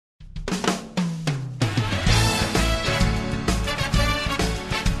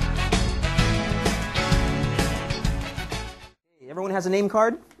Everyone has a name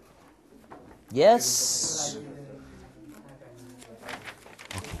card? Yes?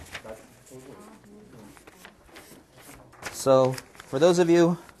 Okay. So, for those of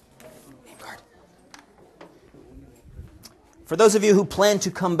you who plan to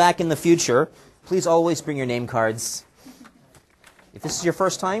come back in the future, please always bring your name cards. If this is your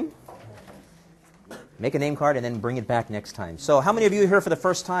first time, make a name card and then bring it back next time. So how many of you are here for the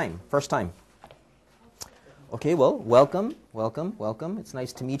first time? First time. Okay, well, welcome, welcome, welcome. It's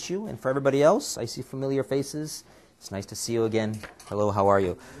nice to meet you. And for everybody else, I see familiar faces. It's nice to see you again. Hello, how are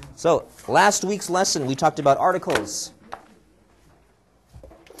you? So last week's lesson, we talked about articles,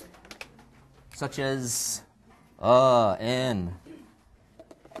 such as and,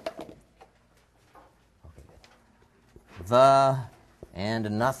 the,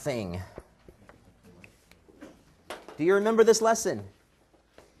 and nothing. Do you remember this lesson?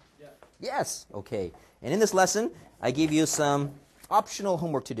 Yeah. Yes. Okay. And in this lesson, I gave you some optional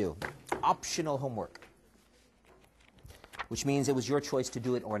homework to do. Optional homework. Which means it was your choice to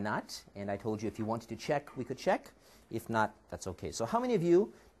do it or not. And I told you if you wanted to check, we could check. If not, that's okay. So how many of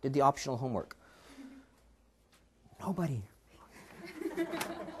you did the optional homework? Nobody.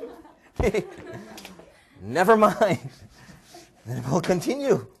 Never mind. Then we'll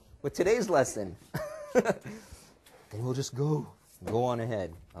continue with today's lesson. Then we'll just go on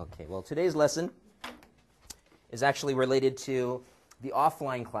ahead. Okay, well, today's lesson is actually related to the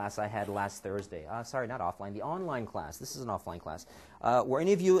offline class I had last Thursday. Sorry, not offline, the online class. This is an offline class. Were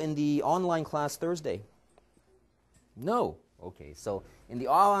any of you in the online class Thursday? No. Okay, so in the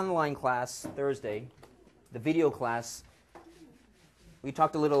online class Thursday, the video class, we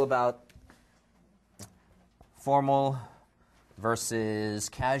talked a little about formal versus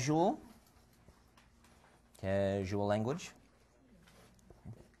casual language.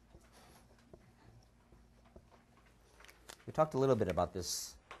 We talked a little bit about the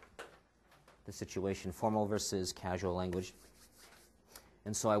situation, formal versus casual language.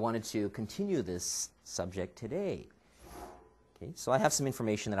 And so I wanted to continue this subject today. Okay, so I have some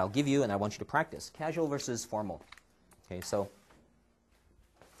information that I'll give you and I want you to practice. Casual versus formal. Okay, so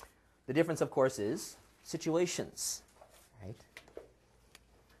the difference, of course, is situations, right?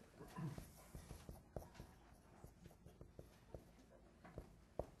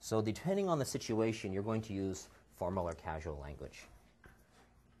 So depending on the situation, you're going to use formal or casual language.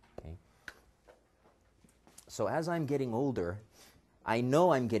 Okay? So as I'm getting older, I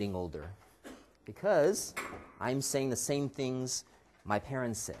know I'm getting older because I'm saying the same things my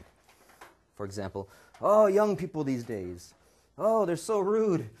parents said. For example, oh, young people these days. Oh, they're so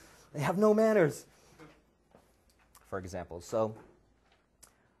rude. They have no manners. For example, so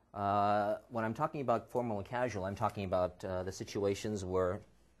when I'm talking about formal and casual, I'm talking about the situations where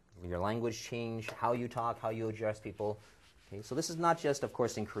your language change, how you talk, how you address people. Okay, so this is not just, of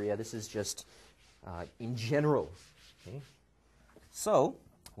course, in Korea. This is just in general. Okay? So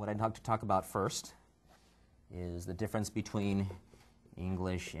what I'd like to talk about first is the difference between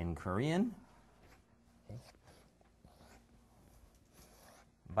English and Korean. Okay.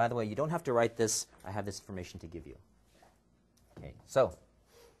 By the way, you don't have to write this. I have this information to give you. Okay, so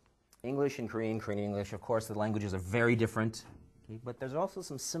English and Korean, Korean and English, of course, the languages are very different. Okay, but there's also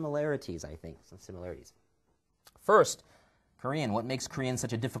some similarities, I think, some similarities. First, Korean. What makes Korean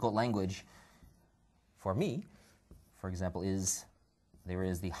such a difficult language for me, for example, is there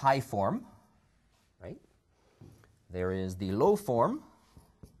is the high form, right? There is the low form,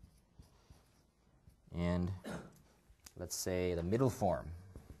 and let's say the middle form.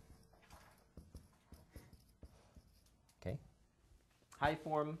 Okay? High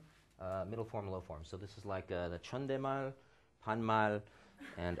form, middle form, low form. So this is like the chondaemal, 반말,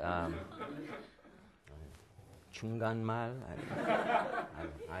 and 중간말.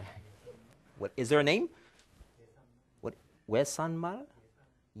 What is there a name? What 외산말?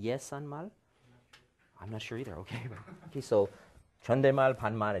 예산말? I'm not sure either. Okay, okay. So chondaemal,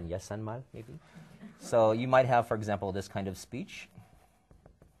 반말, and 예산말 maybe. So you might have, for example, this kind of speech,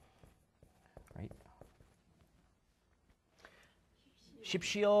 right?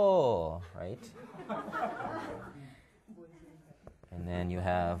 십시오, right? And then you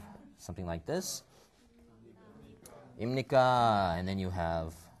have something like this. 입니까? And then you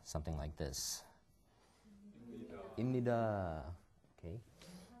have something like this. 입니다. Okay.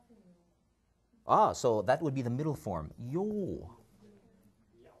 So that would be the middle form. 요.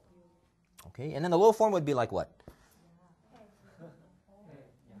 Okay, and then the low form would be like what?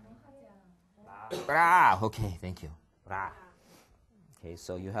 Okay, thank you. Okay,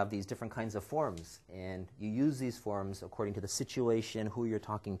 so you have these different kinds of forms, and you use these forms according to the situation, who you're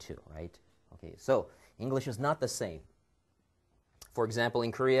talking to, right? Okay, so English is not the same. For example,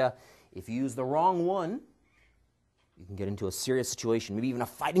 in Korea, if you use the wrong one, you can get into a serious situation, maybe even a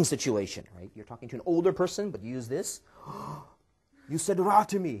fighting situation, right? You're talking to an older person, but you use this. You said ra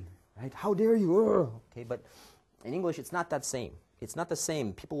to me, right? How dare you? Okay, but in English, it's not that same. It's not the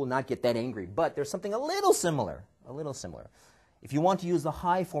same. People will not get that angry, but there's something a little similar, If you want to use the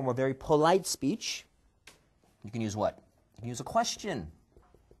high form of very polite speech, you can use what? You can use a question.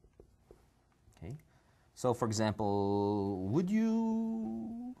 Okay. So, for example, would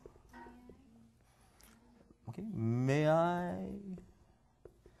you? Okay. May I?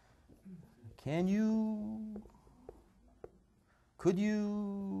 Can you? Could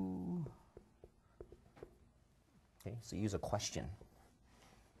you? Okay. So use a question.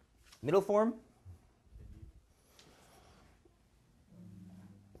 Middle form?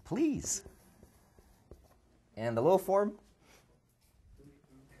 Please. And the low form?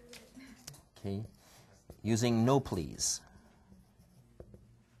 Okay. Using no please.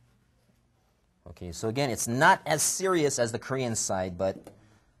 Okay, so again, it's not as serious as the Korean side, but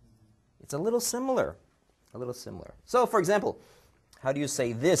it's a little similar. So, for example, how do you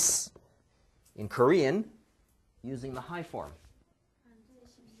say this in Korean using the high form?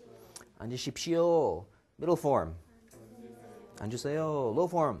 앉으십시오. Middle form. 앉으세요. Low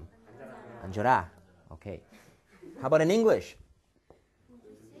form. 앉아라. Okay. How about in English?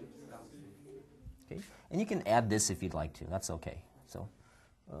 Okay. And you can add this if you'd like to. That's okay. So,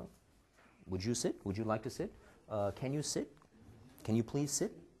 would you sit? Would you like to sit? Can you sit? Can you please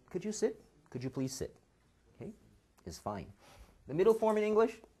sit? Could you sit? Could you please sit? Okay. Is fine. The middle form in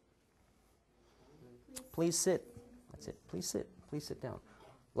English? Please sit. That's it. Please sit. Please sit down.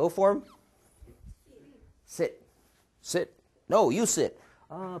 Low form? Sit. Sit. No, you sit.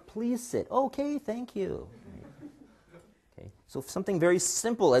 Please sit. Okay, thank you. Okay. So something very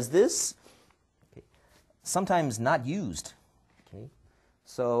simple as this, okay, sometimes not used. Okay.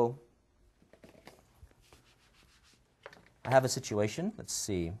 So I have a situation. Let's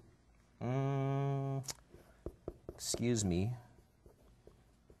see. Excuse me.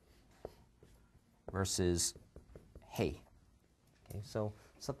 Versus hey. Okay, so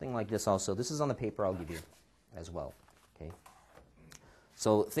something like this also. This is on the paper I'll give you as well. Okay.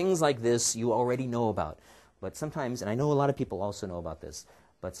 So things like this you already know about. But sometimes, and I know a lot of people also know about this,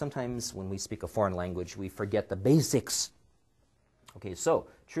 but sometimes when we speak a foreign language, we forget the basics. Okay, so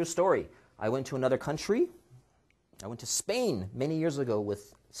true story. I went to another country. I went to Spain many years ago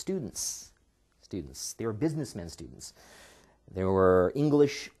with students. They were businessmen students. There were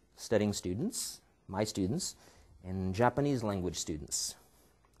English studying students, my students, and Japanese language students,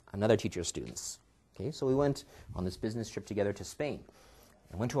 another teacher's students. Okay, so we went on this business trip together to Spain.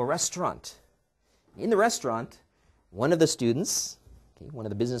 I went to a restaurant. In the restaurant, one of the students, okay, one of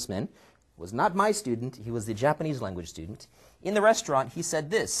the businessmen, was not my student, he was the Japanese language student. In the restaurant, he said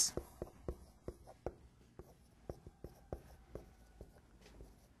this.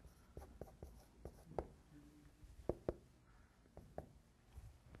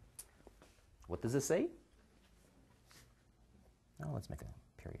 What does this say? Oh, let's make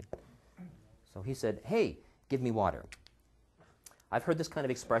a period. So he said, hey, give me water. I've heard this kind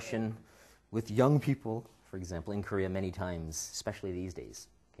of expression with young people, for example, in Korea many times, especially these days.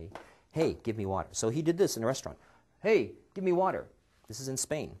 Okay? Hey, give me water. So he did this in a restaurant. Hey, give me water. This is in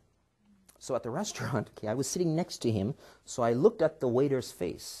Spain. So at the restaurant, okay, I was sitting next to him, so I looked at the waiter's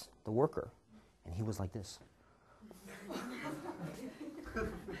face, the worker, and he was like this.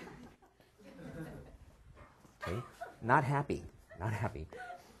 Okay? Not happy.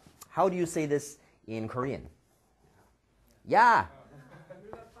 How do you say this in Korean? Yeah.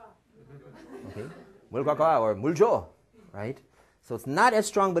 Okay. 물 갖고 와 or 물 줘, right? So it's not as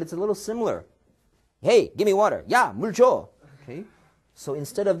strong, but it's a little similar. Hey, give me water. Yeah, 물 줘. Okay. So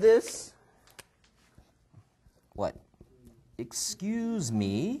instead of this, what? Excuse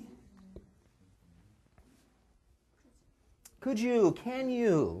me. Could you? Can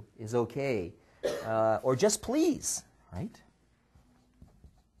you? Is okay. Or just please, right?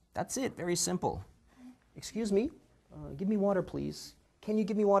 That's it. Very simple. Excuse me. Give me water, please. Can you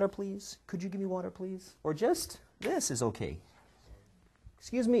give me water, please? Could you give me water, please? Or just this is okay.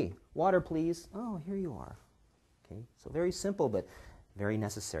 Excuse me. Water, please. Oh, here you are. Okay. So very simple, but very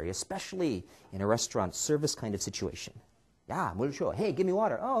necessary, especially in a restaurant service kind of situation. Yeah, 물 줘. Hey, give me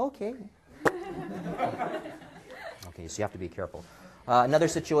water. Oh, okay. Okay, so you have to be careful. Another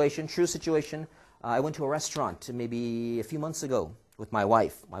situation, true situation. I went to a restaurant maybe a few months ago with my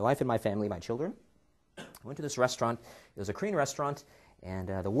wife and my family, my children. I went to this restaurant. It was a Korean restaurant, and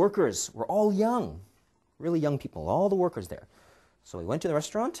the workers were all young, really young people, all the workers there. So we went to the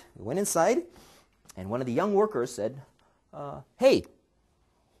restaurant, we went inside, and one of the young workers said, hey,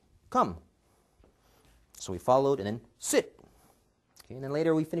 come. So we followed, and then sit. Okay, and then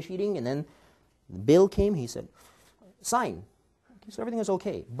later we finished eating, and then the bill came. He said, sign. Okay, so everything was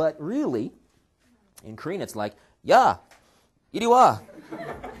okay. But really, in Korean, it's like, ya, 이리 와,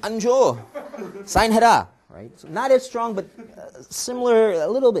 앉아, 사인해라. Right? So not as strong, but similar, a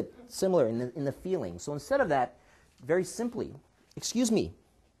little bit similar in the feeling. So instead of that, very simply, excuse me,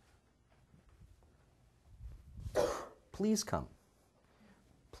 please come,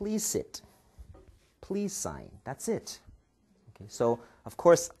 please sit, please sign. That's it. Okay, so of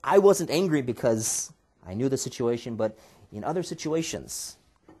course I wasn't angry because I knew the situation, but in other situations,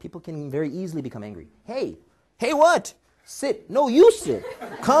 people can very easily become angry. Hey, what? Sit. No, you sit.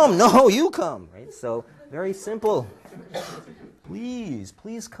 Come. No, you come. Right? So very simple. Please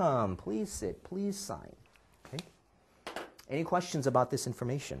come. Please sit. Please sign. Okay. Any questions about this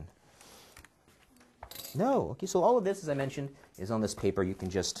information? No. Okay. So all of this, as I mentioned, is on this paper. You can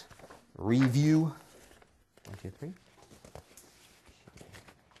just review. 1, 2, 3.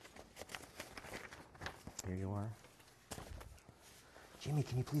 Here you are. Jimmy,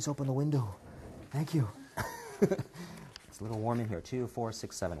 can you please open the window? Thank you. It's a little warm in here. 2, 4,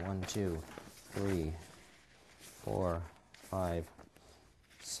 6, 7. 1, 2, 3, 4, 5,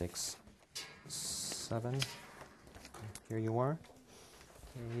 6, 7. Here you are.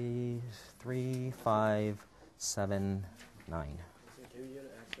 Okay, 3, 5, 7, 9. Can we get an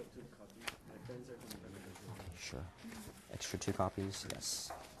extra 2 copies? My friends are going to Okay, sure. Extra 2 copies,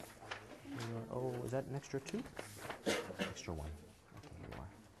 yes. Oh, is that an extra 2? Extra 1. Okay, here you are.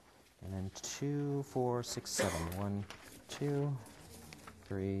 And then 2, 4, 6, 7. 1, 2,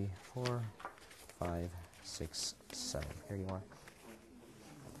 3, 4, 5, 6, 7. Here you are.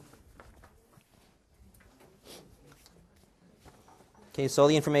 Okay, so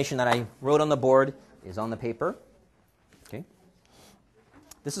the information that I wrote on the board is on the paper. Okay.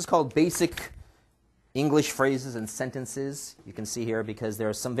 This is called basic English phrases and sentences. You can see here because there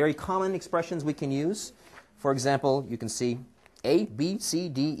are some very common expressions we can use. For example, you can see A, B, C,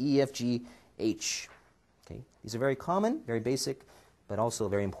 D, E, F, G, H. Okay. These are very common, very basic, but also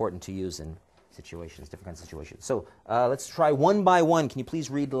very important to use in situations, different kinds of situations. So let's try one by one. Can you please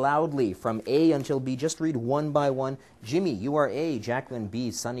read loudly from A until B? Just read one by one. Jimmy, you are A. Jacqueline,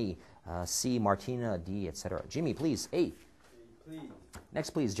 B. Sunny, C. Martina, D, etc. Jimmy, please. A. Please. Next,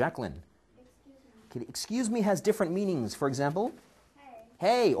 please. Jacqueline. Okay, excuse me has different meanings. For example,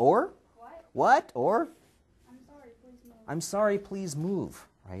 hey, or what, or I'm sorry, please move.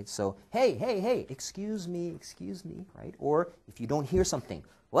 Right? So, hey, excuse me, right? Or if you don't hear something,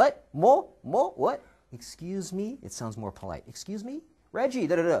 what? What? Excuse me. It sounds more polite. Excuse me? Reggie,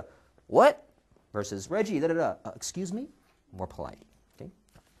 da-da-da. What? Versus Reggie, da-da-da. Excuse me? More polite. Okay?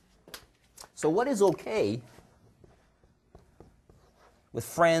 So what is okay with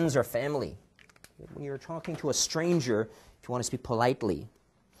friends or family? When you're talking to a stranger, if you want to speak politely.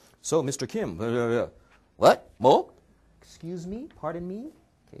 So, Mr. Kim, blah, blah, blah. What? Mo? Excuse me? Pardon me?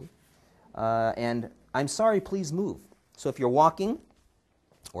 Okay. And I'm sorry, please move. So if you're walking,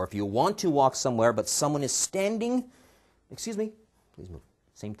 or if you want to walk somewhere, but someone is standing, excuse me, please move.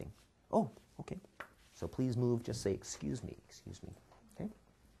 Same thing. Oh, okay. So please move, just say, excuse me. Okay?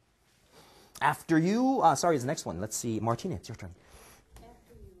 After you, sorry, it's the next one. Let's see. Martina, it's your turn.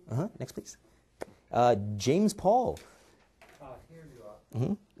 After you. Next, please. James Paul. Here you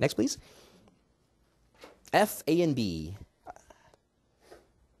are. Next, please. F, A, and B.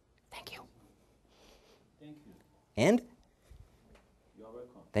 Thank you. Thank you. And? You're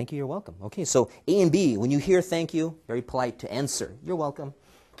welcome. Thank you, you're welcome. Okay, so A and B, when you hear thank you, very polite to answer. You're welcome.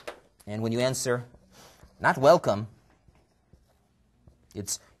 And when you answer, not welcome,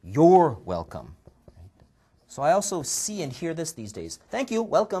 it's you're welcome. So I also see and hear this these days. Thank you,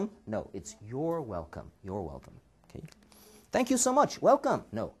 welcome. No, it's you're welcome. You're welcome. Okay. Thank you so much. Welcome.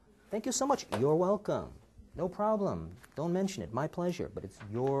 No. Thank you so much. You're welcome. No problem. Don't mention it. My pleasure. But it's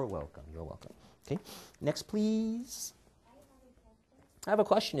you're welcome. You're welcome. Okay. Next, please. I have a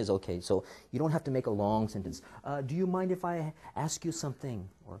question is okay. So you don't have to make a long sentence. Do you mind if I ask you something?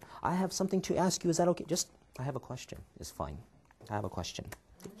 Or I have something to ask you. Is that okay? Just, I have a question. It's fine. I have a question.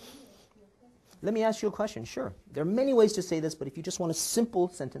 Okay. Let me ask you a question. Sure. There are many ways to say this, but if you just want a simple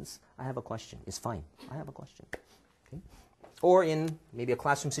sentence, I have a question. It's fine. I have a question. Okay. Or in maybe a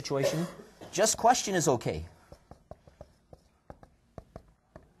classroom situation, just question is okay.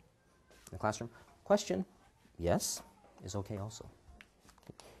 In the classroom, question, yes, is okay also.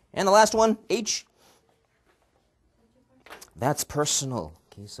 Okay. And the last one, H. That's personal.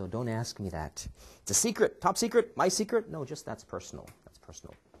 Okay, so don't ask me that. It's a secret, top secret, my secret. No, just that's personal. That's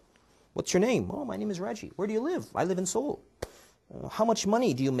personal. What's your name? Oh, my name is Reggie. Where do you live? I live in Seoul. How much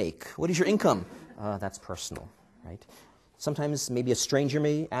money do you make? What is your income? That's personal, right? Sometimes maybe a stranger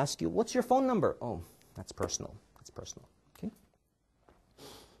may ask you, what's your phone number? Oh, that's personal. That's personal. Okay.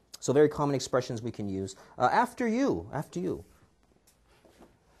 So very common expressions we can use. After you, after you.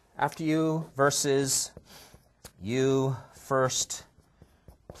 After you versus you first,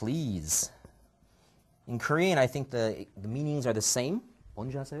 please. In Korean, I think the meanings are the same.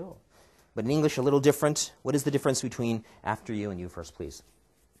 먼저 하세요. But in English, a little different. What is the difference between after you and you first, please?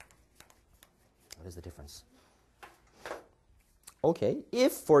 What is the difference? Okay,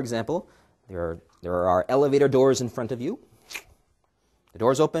 if, for example, there are elevator doors in front of you, the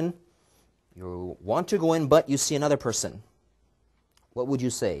door's open, you want to go in, but you see another person. What would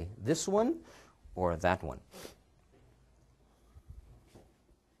you say? This one or that one?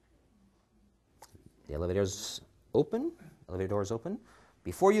 The elevator's open, elevator door is open.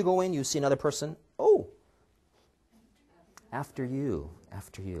 Before you go in, you see another person. Oh, after you,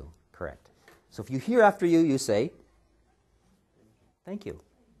 correct. So if you hear after you, you say, thank you.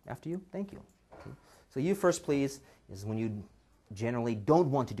 After you, thank you. Okay. So you first, please, is when you generally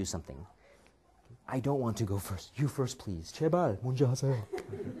don't want to do something. I don't want to go first. You first, please. 제발 먼저 하세요.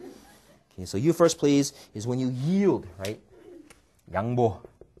 Okay, so you first, please, is when you yield, right? 양보.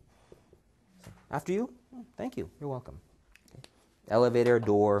 After you, thank you. You're welcome. Okay. Elevator,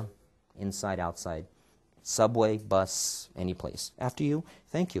 door, inside, outside, subway, bus, any place. After you,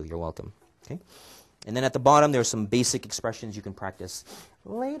 thank you. You're welcome. Okay. And then at the bottom, there are some basic expressions you can practice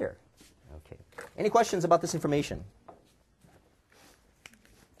later. Okay. Any questions about this information?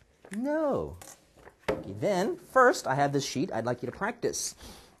 No. Okay, then, first, I have this sheet I'd like you to practice.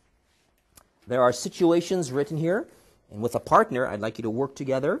 There are situations written here, and with a partner, I'd like you to work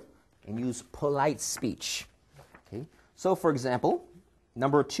together and use polite speech. Okay. So, for example,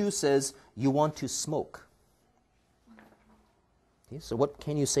 number 2 says, you want to smoke. Okay, so what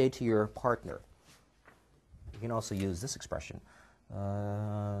can you say to your partner? You can also use this expression.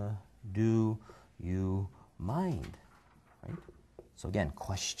 Do you mind? Right? So again,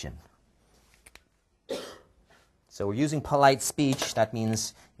 question. So we're using polite speech. That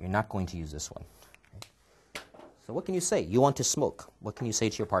means you're not going to use this one. Okay? So what can you say? You want to smoke. What can you say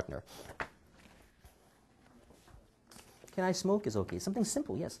to your partner? Can I smoke is okay. Something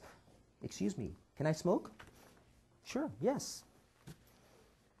simple, yes. Excuse me. Can I smoke? Sure, yes.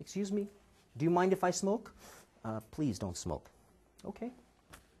 Excuse me. Do you mind if I smoke? Please don't smoke. Okay.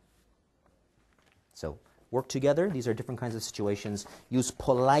 So work together. These are different kinds of situations. Use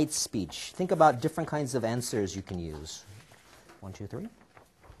polite speech. Think about different kinds of answers you can use. 1, 2, 3.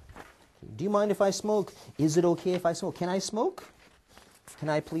 Do you mind if I smoke? Is it okay if I smoke? Can I smoke? Can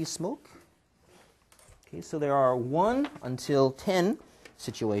I please smoke? Okay, so there are 1 until 10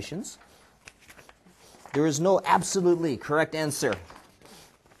 situations. There is no absolutely correct answer.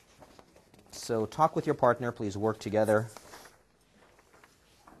 So talk with your partner. Please work together.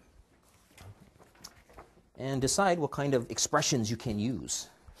 And decide what kind of expressions you can use.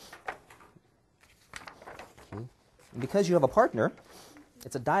 Okay. And because you have a partner,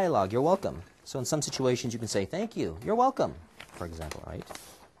 it's a dialogue. You're welcome. So in some situations, you can say, thank you. You're welcome, for example, right?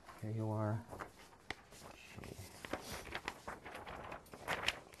 Here you are.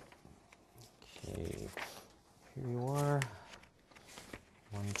 Okay. Here you are.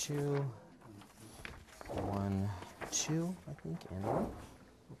 1, 2. 1, 2, I think, and 1.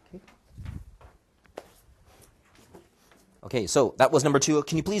 Okay. Okay, so that was number 2.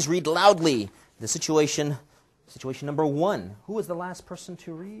 Can you please read loudly the situation number 1? Who was the last person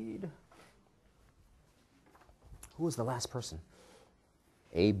to read? Who was the last person?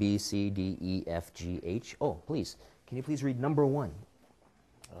 A, B, C, D, E, F, G, H. Oh, please. Can you please read number 1?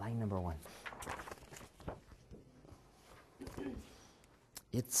 Line number 1.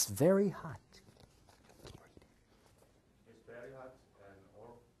 It's very hot. It's very hot and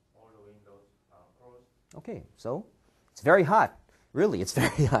all the windows are closed. Okay, so it's very hot. Really, it's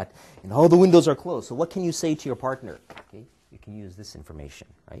very hot. And all the windows are closed. So what can you say to your partner? Okay, you can use this information,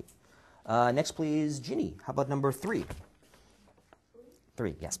 right? Next, please, Ginny. How about number 3?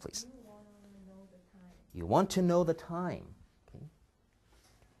 3, yes, please. You want to know the time. Okay.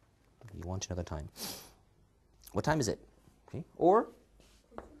 You want to know the time. What time is it? Okay. Or,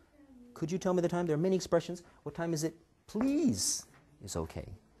 could you tell me the time? There are many expressions. What time is it? Please is okay.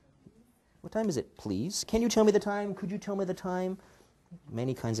 What time is it? Please. Can you tell me the time? Could you tell me the time?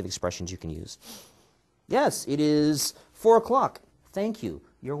 Many kinds of expressions you can use. Yes, it is 4 o'clock. Thank you.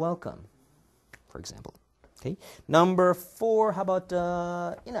 You're welcome, for example. Okay. Number 4, how about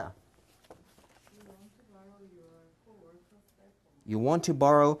Ina? You want to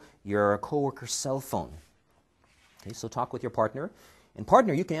borrow your coworker's cell phone. Okay, so talk with your partner. And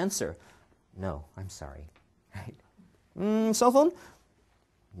partner, you can answer, no, I'm sorry. Right? Cell phone?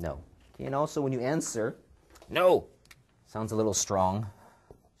 No. Okay, and also when you answer, no, sounds a little strong.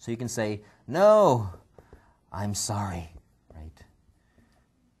 So you can say, no, I'm sorry. Right?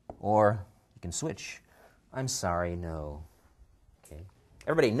 Or you can switch. I'm sorry, no. Okay.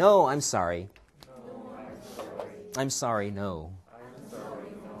 Everybody, no, I'm sorry. No, I'm sorry. I'm sorry, no. I'm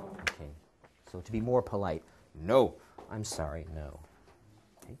sorry, no. Okay. So to be more polite, no, I'm sorry, no.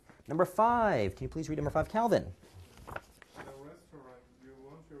 Okay. Number 5. Can you please read number 5, Calvin? In a restaurant, you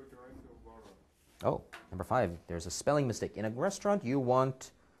want your glass of water. Oh, number 5. There's a spelling mistake. In a restaurant, you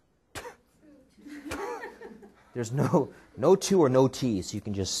want... There's no to or no T, so you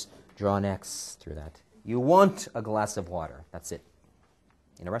can just draw an X through that. You want a glass of water. That's it.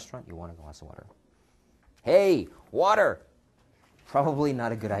 In a restaurant, you want a glass of water. Hey, water! Probably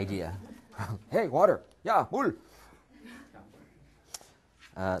not a good idea. Hey, water! Yeah, mul!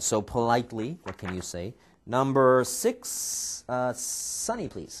 So politely, what can you say? Number 6, Sunny,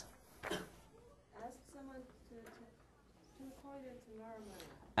 please. Ask someone to call you tomorrow morning.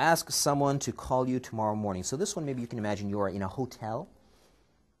 Ask someone to call you tomorrow morning. So this one, maybe you can imagine you are in a hotel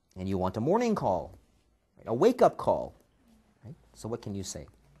and you want a morning call, right? A wake-up call. Right? So what can you say?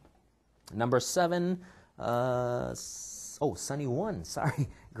 Number 7, Sunny 1, sorry,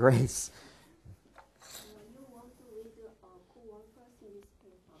 Grace. You want to read a co-worker's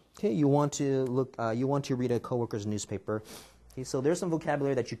newspaper. Okay, you want to read a coworker's newspaper. Okay, so there's some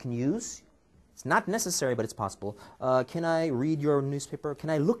vocabulary that you can use. It's not necessary, but it's possible. Can I read your newspaper? Can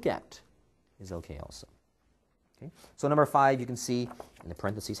I look at? Is okay also. Okay. So number 5, you can see in the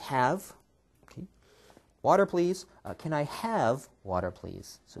parentheses, have. Okay. Water, please. Can I have water,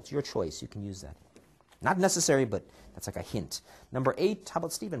 please? So it's your choice. You can use that. Not necessary, but that's like a hint. Number 8, how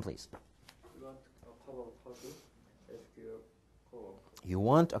about Stephen, please? You want a cup of coffee? Ask your coworker. You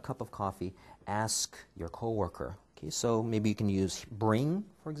want a cup of coffee, ask your coworker. Okay, so maybe you can use bring,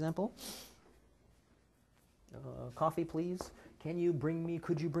 for example. Coffee, please. Could you bring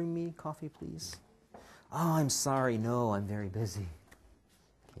me coffee, please? Oh, I'm sorry, no, I'm very busy.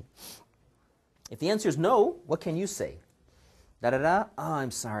 Okay. If the answer is no, what can you say? Da-da-da, oh,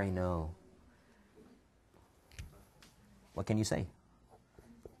 I'm sorry, no. What can you say?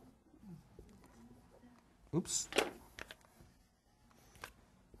 Oops.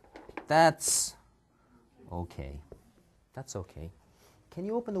 That's okay. That's okay. Can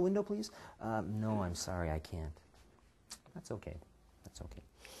you open the window, please? No, I'm sorry, I can't. That's okay. That's okay.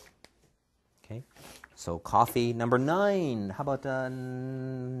 Okay. So coffee, number 9. How about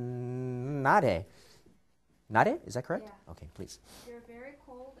nade? Nade? Is that correct? Yeah. Okay, please. You're very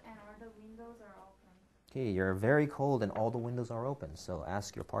cold and all the windows are open. Okay, you're very cold and all the windows are open. So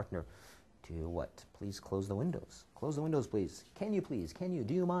ask your partner to what? Please close the windows. Close the windows, please. Can you please? Can you?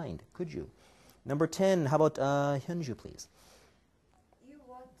 Do you mind? Could you? Number 10, how about Hyunju, please? You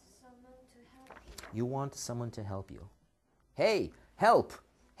want someone to help you. You want someone to help you. Hey, help!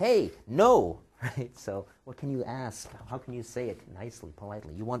 Hey, no! Right? So what can you ask? How can you say it nicely,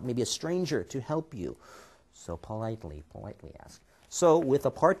 politely? You want maybe a stranger to help you. So politely ask. So with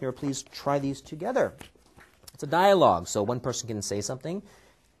a partner, please try these together. It's a dialogue. So one person can say something,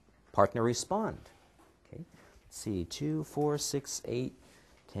 partner respond. Okay. Let's see, 2, 4, 6, 8,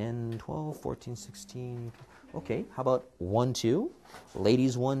 10, 12, 14, 16. Okay, how about 1, 2?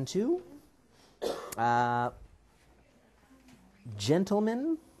 Ladies 1, 2.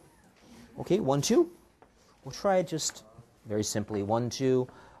 Gentlemen. Okay, 1, 2. We'll try it just very simply. 1, 2.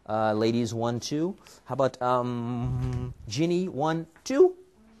 Ladies 1, 2. How about Ginny 1, 2?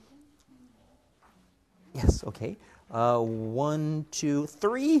 Yes, okay. 1, 2,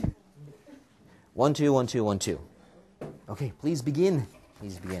 3. 1, 2, 1, 2, 1, 2. Okay, please begin.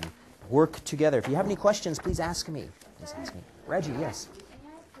 Please begin. Work together. If you have any questions, please ask me. Please ask me. Reggie, yes.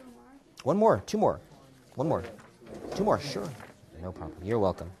 One more. 2 more. 1 more. 2 more, sure. No problem. You're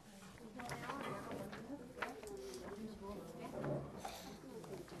welcome.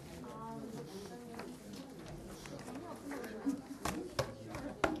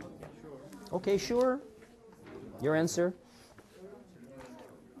 Okay, sure. Your answer?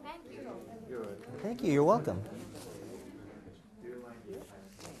 Thank you. Thank you. You're welcome.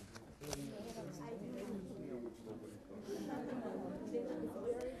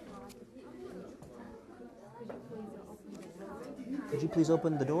 Could you please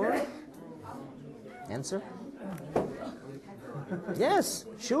open the door? Answer? Yes,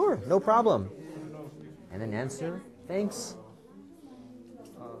 sure, no problem. And then answer? Thanks.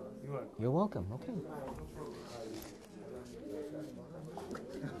 You're welcome. Okay.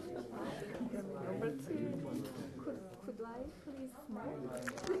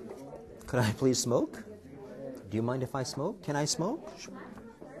 Could I please smoke? Do you mind if I smoke? Can I smoke?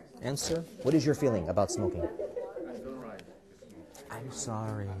 Answer. What is your feeling about smoking? I'm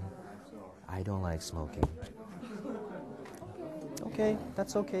sorry. I don't like smoking. Okay,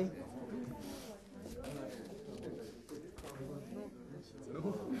 that's okay.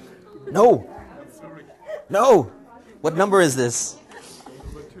 No! No! What number is this?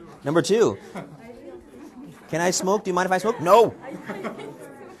 Number 2. Can I smoke? Do you mind if I smoke? No!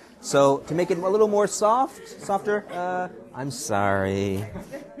 So, to make it a little more softer, I'm sorry.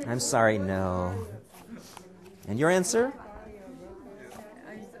 I'm sorry, no. And your answer?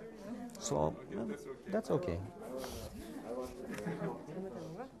 So, that's okay.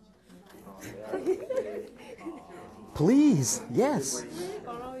 Please, yes.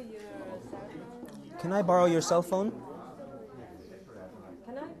 Can I borrow your cell phone?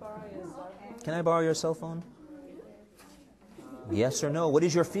 Can I borrow your cell phone? Yes or no? What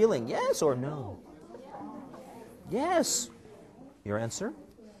is your feeling? Yes or no? Yes. Your answer?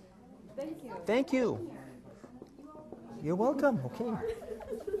 Thank you. Thank you. You're welcome. Okay.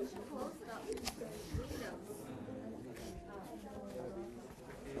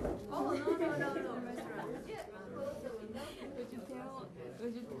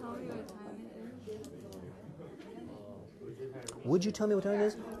 Would you tell me what time it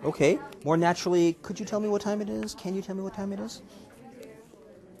is? Okay. More naturally, could you tell me what time it is? Can you tell me what time it is?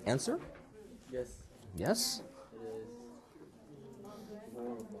 Answer? Yes. Yes? It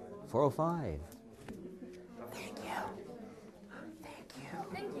is 4:05. Thank you.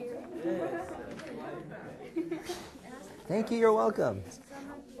 Thank you, you're welcome.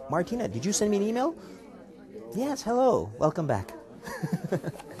 Martina, did you send me an email? Yes, hello. Welcome back.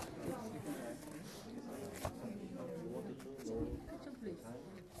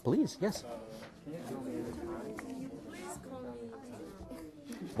 Please, yes.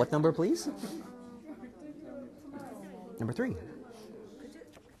 What number, please? Number 3.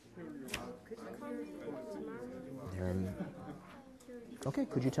 Okay,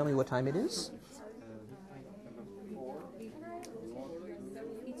 could you tell me what time it is?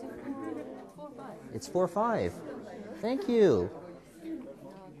 It's 4:05. Thank you.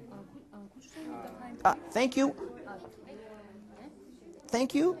 Thank you.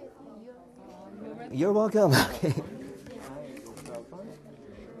 Thank you. You're welcome. Okay.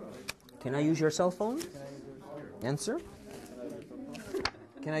 Can I use your cell phone? Answer.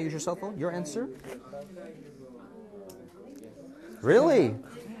 Can I use your cell phone? Your answer? Really?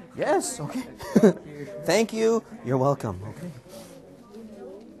 Yes. Okay. Thank you. You're welcome. Okay.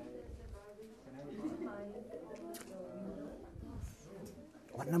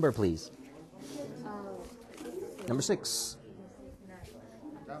 What number, please? Number 6.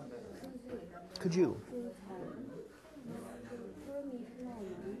 Could you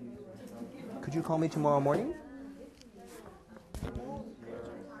call me tomorrow morning?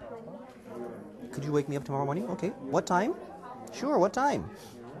 Could you wake me up tomorrow morning? Okay. What time? Sure, what time?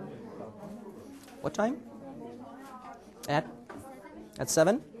 What time? At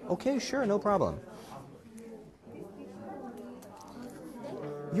 7? Okay, sure, no problem.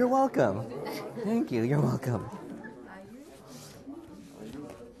 You're welcome. Thank you, you're welcome.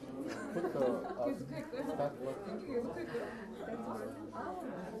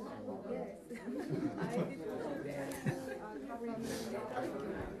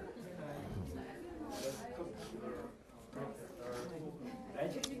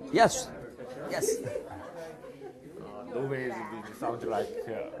 Yes. Yes. No way it sounds like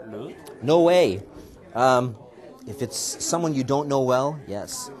Lu. No way. If it's someone you don't know well,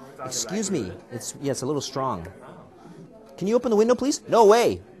 yes. Excuse me. It's a little strong. Can you open the window, please? No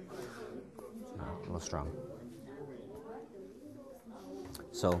way. No, a little strong.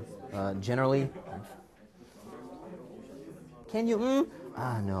 So, generally, can you?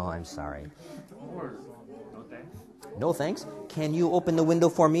 No, I'm sorry. No thanks. Can you open the window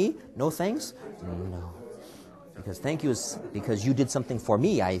for me? No thanks. No. Because thank you is because you did something for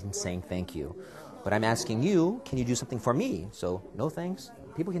me. I'm saying thank you. But I'm asking you, can you do something for me? So, no thanks.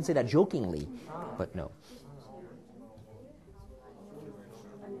 People can say that jokingly, but no.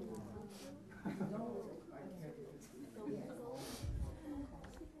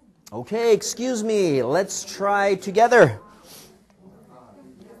 Okay, excuse me. Let's try together.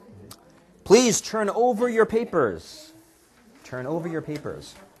 Please turn over your papers. Turn over your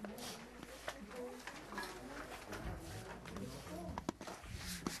papers.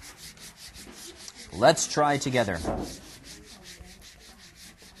 Let's try together.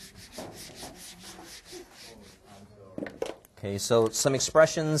 Okay, so some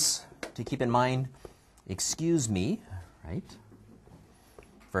expressions to keep in mind. Excuse me. right?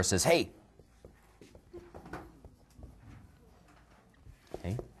 Versus hey.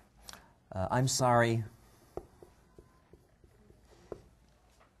 Okay. I'm sorry.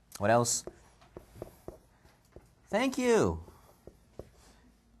 What else? Thank you.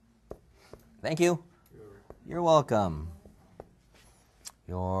 Thank you. You're welcome.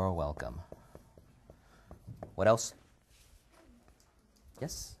 You're welcome. What else?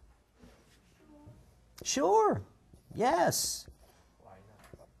 Yes? Sure. Yes.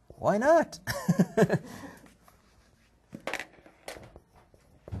 Why not?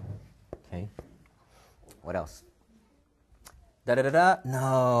 Okay. What else? Da-da-da-da.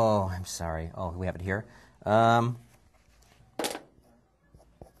 No, I'm sorry. Oh, we have it here.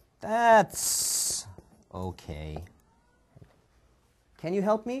 That's okay. Can you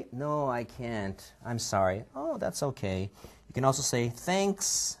help me? No, I can't. I'm sorry. Oh, that's okay. You can also say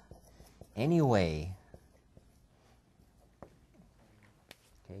thanks anyway.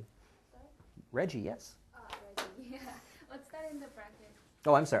 Okay. Reggie, yes? Reggie, yeah. What's that in the bracket?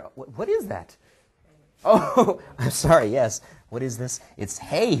 Oh, I'm sorry. What is that? Oh, I'm sorry. Yes. What is this? It's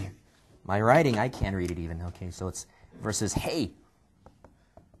hey. My writing, I can't read it even. Okay, so it's versus hey.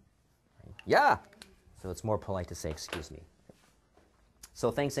 Yeah. So it's more polite to say excuse me.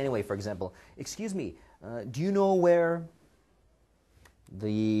 So thanks anyway, for example. Excuse me, do you know where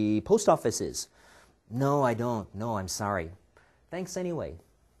the post office is? No, I don't. No, I'm sorry. Thanks anyway.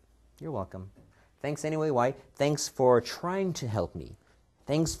 You're welcome. Thanks anyway. Why? Thanks for trying to help me.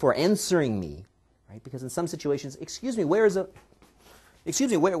 Thanks for answering me. Right? Because in some situations, excuse me, where?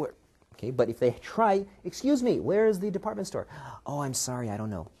 Okay, but if they try, excuse me, where is the department store? Oh, I'm sorry, I don't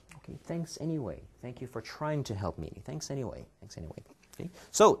know. Okay, thanks anyway. Thank you for trying to help me. Thanks anyway. Thanks anyway. Okay,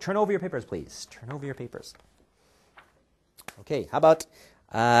 so turn over your papers, please. Turn over your papers. Okay, how about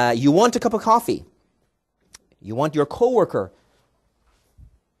you want a cup of coffee? You want your coworker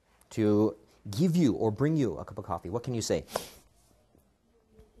to give you or bring you a cup of coffee. What can you say?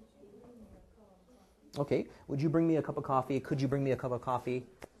 Okay, would you bring me a cup of coffee? Could you bring me a cup of coffee?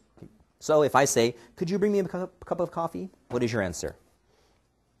 Okay. So if I say, could you bring me a cup of coffee? What is your answer?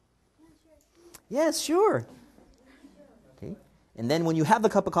 Yes, sure. Okay. And then when you have the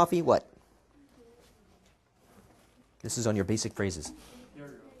cup of coffee, what? This is on your basic phrases.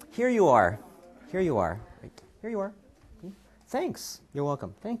 Here you are. Here you are. Right. Here you are. Okay. Thanks. You're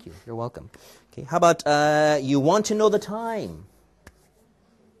welcome. Thank you. You're welcome. Okay. How about you want to know the time?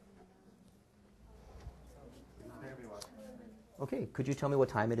 Okay, could you tell me what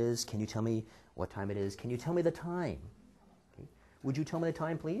time it is? Can you tell me what time it is? Can you tell me the time? Okay. Would you tell me the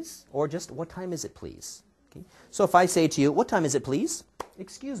time, please? Or just, what time is it, please? Okay. So if I say to you, what time is it, please?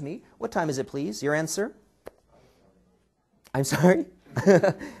 Excuse me, what time is it, please? Your answer? I'm sorry?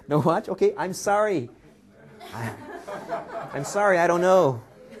 No what? Okay, I'm sorry. I'm sorry, I don't know.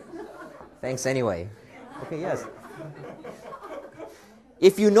 Thanks anyway. Okay, yes.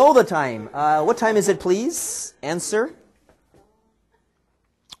 If you know the time, what time is it, please? Answer?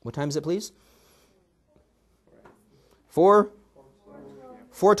 What time is it, please?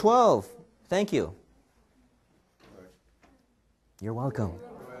 4:12. Thank you. You're welcome.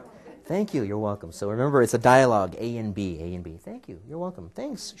 Thank you. You're welcome. So remember, it's a dialogue, A and B, A and B. Thank you. You're welcome.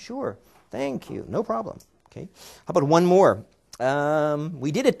 Thanks. Sure. Thank you. No problem. Okay. How about one more?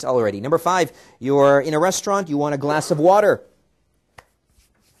 We did it already. Number 5, you're in a restaurant. You want a glass of water.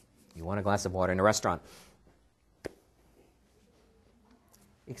 You want a glass of water in a restaurant.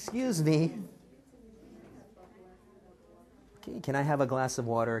 Excuse me. Okay, can I have a glass of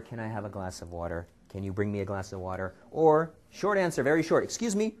water? Can I have a glass of water? Can you bring me a glass of water? Or, short answer, very short.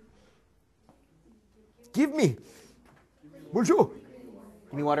 Excuse me. Give me. Bonjour.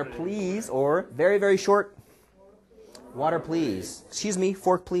 Give me water, please. Or, very, very short. Water, please. Excuse me,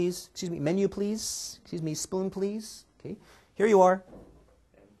 fork, please. Excuse me, menu, please. Excuse me, spoon, please. Okay, here you are.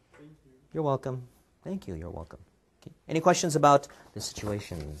 You're welcome. Thank you, you're welcome. Okay. Any questions about the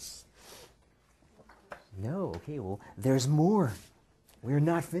situations? No. Okay, well, there's more. We're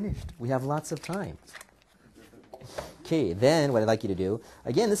not finished. We have lots of time. Okay, then what I'd like you to do,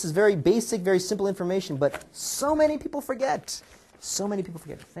 again, this is very basic, very simple information, but so many people forget. So many people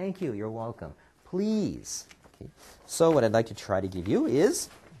forget. Thank you, you're welcome. Please. Okay. So what I'd like to try to give you is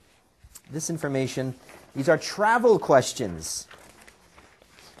this information. These are travel questions.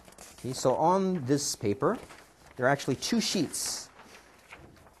 Okay, so on this paper, there are actually 2 sheets.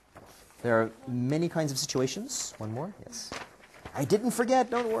 There are many kinds of situations. One more? Yes. I didn't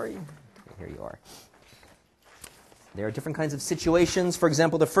forget, don't worry. Okay, here you are. There are different kinds of situations. For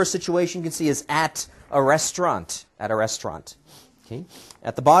example, the first situation you can see is at a restaurant. At a restaurant. Okay.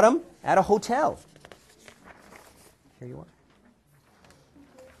 At the bottom, at a hotel. Here you are.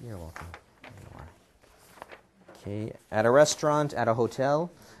 You're welcome. Here you are. Okay, at a restaurant, at a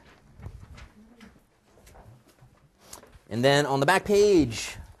hotel. And then on the back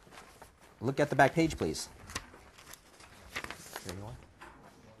page, look at the back page, please. Here you are.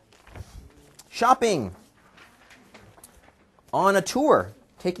 Shopping. On a tour,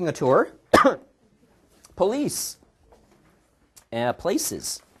 taking a tour. Police.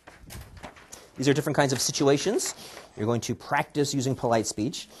 Places. These are different kinds of situations. You're going to practice using polite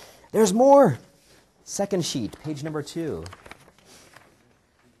speech. There's more. Second sheet, page number 2.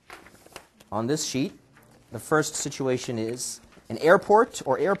 On this sheet, the first situation is an airport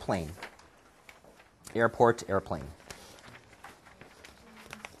or airplane. Airport, airplane.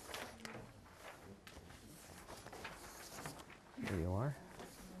 There you are.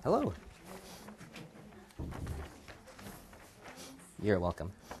 Hello. You're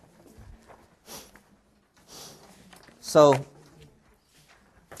welcome. So,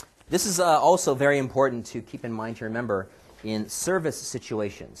 this is also very important to keep in mind, to remember in service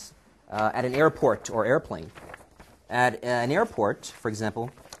situations. At an airport or airplane. At an airport, for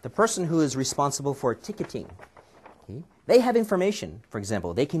example, the person who is responsible for ticketing, okay, they have information. For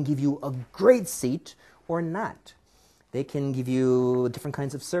example, they can give you a great seat or not. They can give you different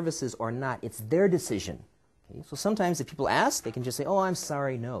kinds of services or not. It's their decision. Okay? So sometimes if people ask, they can just say, oh, I'm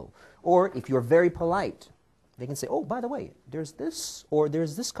sorry, no. Or if you're very polite, they can say, oh, by the way, there's this, or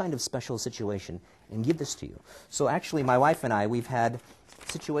there's this kind of special situation, and give this to you. So actually, my wife and I, we've had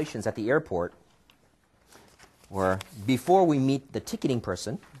situations at the airport where before we meet the ticketing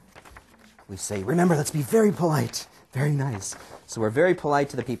person, we say, remember, let's be very polite, very nice. So we're very polite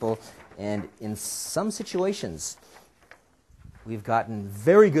to the people, and in some situations, we've gotten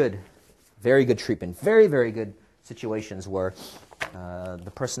very good treatment, very, very good situations where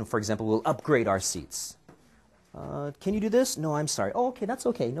the person, for example, will upgrade our seats. Can you do this? No, I'm sorry. Oh, okay, that's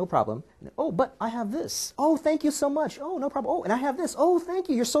okay, no problem. Oh, but I have this. Oh, thank you so much. Oh, no problem. Oh, and I have this. Oh, thank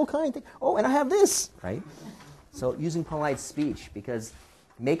you, you're so kind. Oh, and I have this, right? So using polite speech, because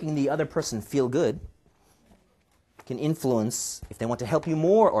making the other person feel good can influence if they want to help you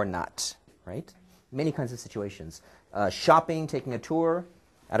more or not, right? Many kinds of situations. Shopping, taking a tour,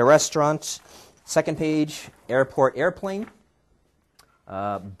 at a restaurant. Second page, airport, airplane.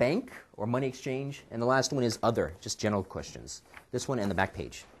 Bank or money exchange, and the last one is other, just general questions. This one and the back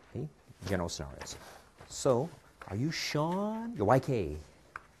page, okay? General scenarios. So, are you Sean? You're YK. Okay.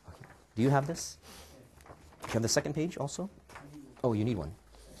 Do you have this? Do you have the second page also? Oh, you need one.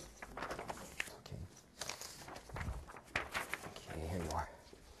 Okay. Okay, here you are.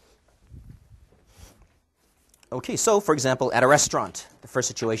 Okay, so for example, at a restaurant, the first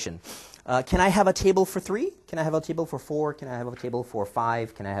situation. Can I have a table for 3? Can I have a table for 4? Can I have a table for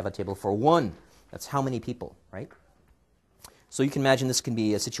 5? Can I have a table for 1? That's how many people, right? So you can imagine this can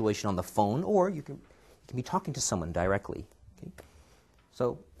be a situation on the phone, or you can be talking to someone directly. Okay?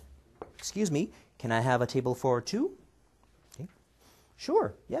 So, excuse me, can I have a table for 2? Okay.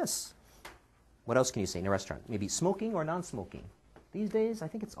 Sure, yes. What else can you say in a restaurant? Maybe smoking or non-smoking. These days, I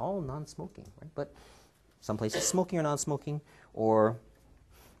think it's all non-smoking, right? But some places smoking or non-smoking, or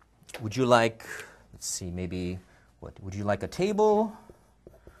would you like, let's see, maybe, what, would you like a table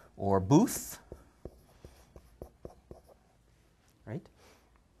or booth? Right?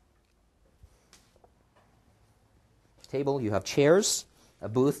 Table, you have chairs. A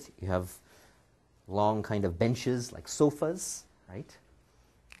booth, you have long kind of benches like sofas, right?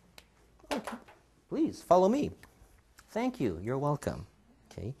 Okay, please, follow me. Thank you, you're welcome.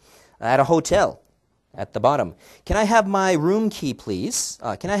 Okay. At a hotel. At the bottom. Can I have my room key, please?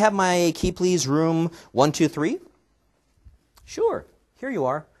 Can I have my key, please, room 123? Sure. Here you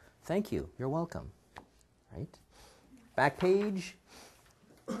are. Thank you. You're welcome. Right? Back page.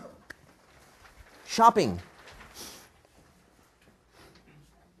 Shopping.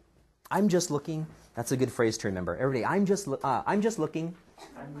 I'm just looking. That's a good phrase to remember. Every day, I'm just looking. I'm just looking.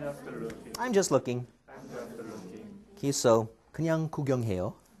 I'm just looking. Okay, so 그냥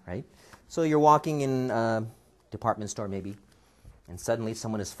구경해요, right? So you're walking in a department store maybe, and suddenly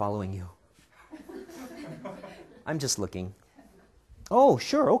someone is following you. I'm just looking. Oh,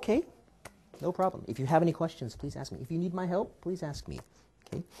 sure, okay. No problem. If you have any questions, please ask me. If you need my help, please ask me.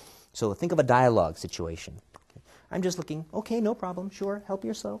 Okay? So think of a dialogue situation. Okay. I'm just looking. Okay, no problem. Sure, help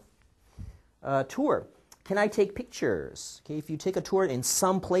yourself. Tour. Can I take pictures? Okay, if you take a tour in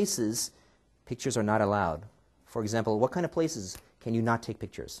some places, pictures are not allowed. For example, what kind of places can you not take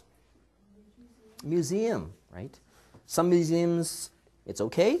pictures? Museum, right? Some museums, it's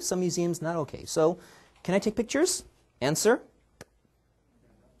okay. Some museums, not okay. So, can I take pictures? Answer?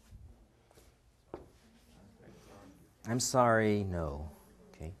 I'm sorry, no.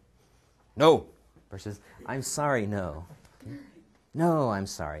 Okay. No versus I'm sorry, no. Okay. No, I'm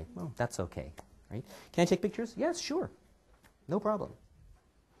sorry. Well, that's okay. Right? Can I take pictures? Yes, sure. No problem.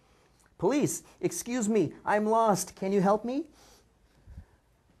 Police, excuse me, I'm lost. Can you help me?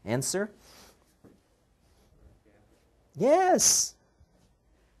 Answer? Yes.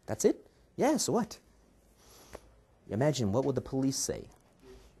 That's it? Yes, what? Imagine, what would the police say?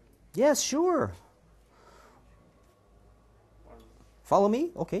 Yes, sure. Follow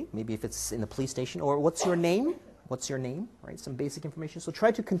me? Okay, maybe if it's in the police station. Or what's your name? What's your name? Right, some basic information. So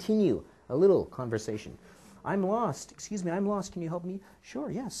try to continue a little conversation. I'm lost. Excuse me, I'm lost. Can you help me? Sure,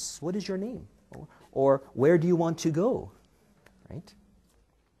 yes. What is your name? Or where do you want to go? Right?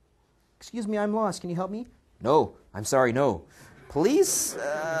 Excuse me, I'm lost. Can you help me? No, I'm sorry, no. Police?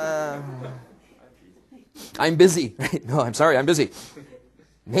 I'm busy. Right? No, I'm sorry, I'm busy.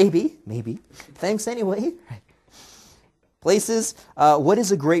 Maybe. Thanks anyway. Places, what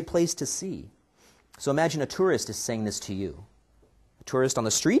is a great place to see? So imagine a tourist is saying this to you. A tourist on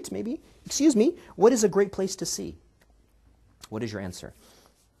the street, maybe? Excuse me, what is a great place to see? What is your answer?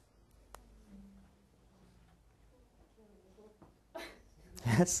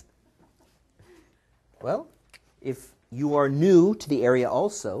 Yes? Well, if you are new to the area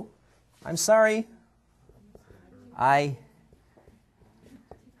also, I'm sorry, I'm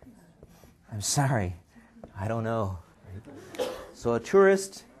sorry, I don't know. So a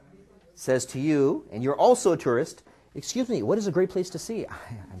tourist says to you, and you're also a tourist, excuse me, what is a great place to see?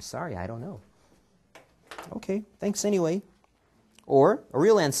 I'm sorry, I don't know. Okay, thanks anyway. Or a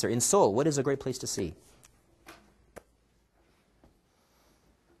real answer, in Seoul, what is a great place to see?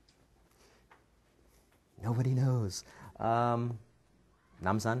 Nobody knows.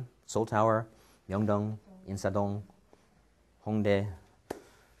 Namsan, Seoul Tower, Myeongdong, Insadong, Hongdae.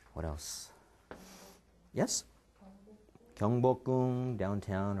 What else? Yes? Gyeongbokgung,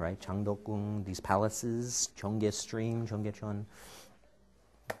 downtown, right? Changdeokgung, these palaces, Cheonggae Stream, Cheonggaecheon,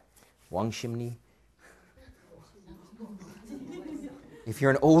 Wangsimni. If you're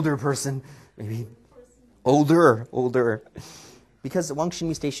an older person, maybe older. Because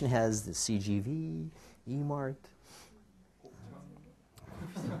Wangsimni Station has the CGV, E-Mart.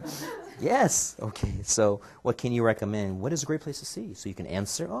 Yes. Okay. So what can you recommend? What is a great place to see? So you can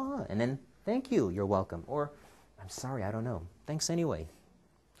answer, and then thank you, you're welcome. Or I'm sorry, I don't know. Thanks anyway.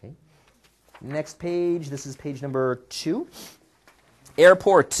 Okay. Next page. This is page number 2.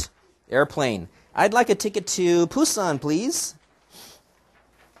 Airport. Airplane. I'd like a ticket to Busan, please.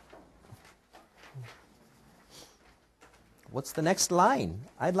 What's the next line?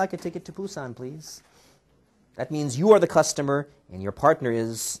 I'd like a ticket to Busan, please. That means you are the customer and your partner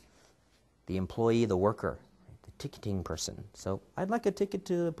is the employee, the worker, the ticketing person. So I'd like a ticket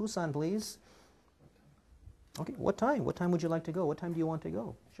to Busan, please. Okay, what time? What time would you like to go? What time do you want to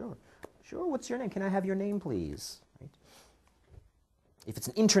go? Sure. Sure, what's your name? Can I have your name, please? Right. If it's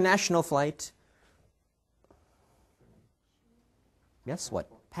an international flight, yes,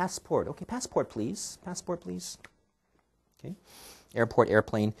 what? Passport. Okay, passport, please. Passport, please. Okay. Airport,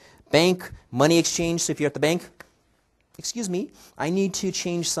 airplane. Bank, money exchange. So if you're at the bank, excuse me, I need to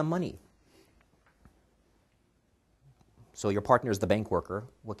change some money. So your partner is the bank worker.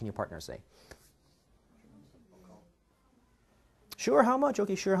 What can your partner say? Sure, how much?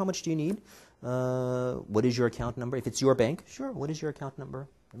 Okay, sure, how much do you need? What is your account number? If it's your bank, sure, what is your account number?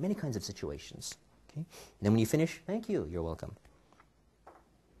 Many kinds of situations. Okay. And then when you finish, thank you, you're welcome.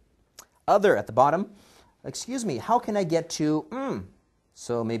 Other at the bottom. Excuse me, how can I get to,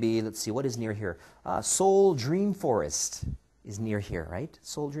 So maybe, let's see, what is near here? Seoul Dream Forest is near here, right?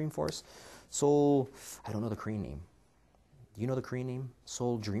 Seoul Dream Forest. Seoul, I don't know the Korean name. Do you know the Korean name?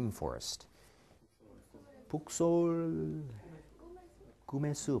 Seoul Dream Forest. Pukseol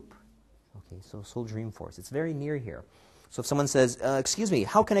Gumesup. Okay, so Seoul Dream Forest. It's very near here. So if someone says, excuse me,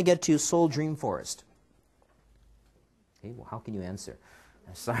 how can I get to Seoul Dream Forest? Okay, well, how can you answer?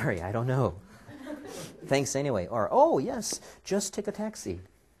 I'm sorry, I don't know. Thanks anyway. Or, oh, yes, just take a taxi.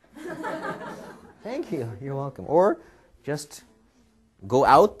 Thank you, you're welcome. Or just go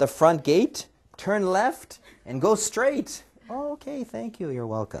out the front gate, turn left, and go straight. Oh, okay, thank you, you're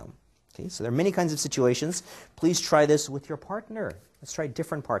welcome. Okay, so there are many kinds of situations. Please try this with your partner. Let's try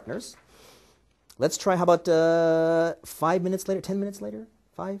different partners. Let's try, how about 5 minutes later, 10 minutes later?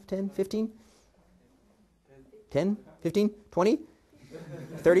 5, 10, 15? 10, 15, 20,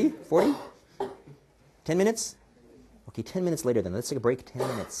 30, 40? 10 minutes? Okay, 10 minutes later then. Let's take a break. 10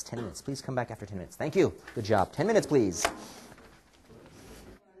 minutes. 10 minutes. Please come back after 10 minutes. Thank you. Good job. 10 minutes, please.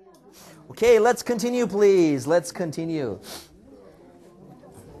 Okay, let's continue, please. Let's continue.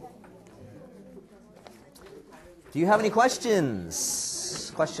 Do you have any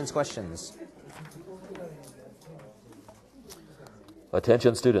questions? Questions?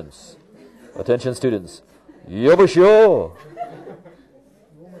 Attention students. 여보시오.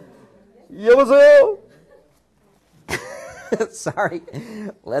 여보세요. Sorry.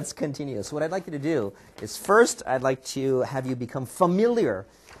 Let's continue. So what I'd like you to do is first I'd like to have you become familiar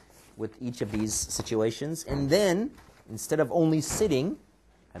with each of these situations, and then instead of only sitting,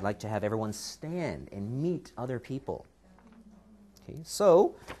 I'd like to have everyone stand and meet other people. Okay?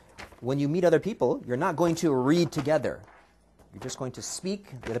 So when you meet other people, you're not going to read together. You're just going to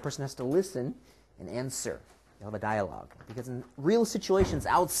speak. The other person has to listen and answer. You'll have a dialogue. Because in real situations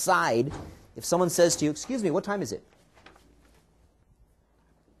outside, if someone says to you, "Excuse me, what time is it?"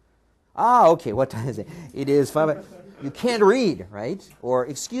 "Ah, okay, what time is it?" "It is 5. You can't read, right? Or,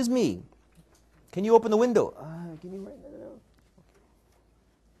 "Excuse me, can you open the window?" Give me right now.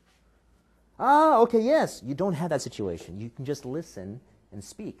 "Ah, okay, yes." You don't have that situation. You can just listen and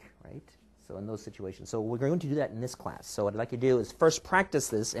speak, right? So in those situations. So we're going to do that in this class. So what I'd like you to do is first practice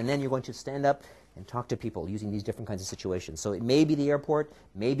this, and then you're going to stand up and talk to people using these different kinds of situations. So it may be the airport,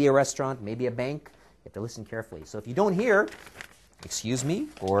 maybe a restaurant, maybe a bank. You have to listen carefully. So if you don't hear, "Excuse me,"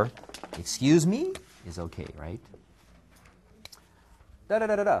 or "Excuse me," is okay, right?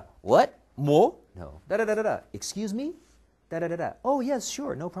 Da-da-da-da-da. "What? Mo?" No. Da-da-da-da-da. "Excuse me?" Da-da-da-da. "Oh, yes,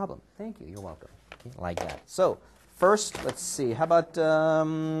 sure, no problem. Thank you, you're welcome." Okay, like that. So first, let's see. How about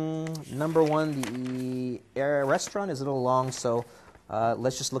number one? The restaurant is a little long, so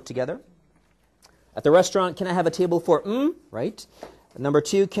let's just look together. At the restaurant, can I have a table for right? Number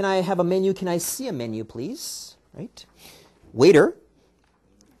two, can I have a menu? Can I see a menu, please? Right? Waiter,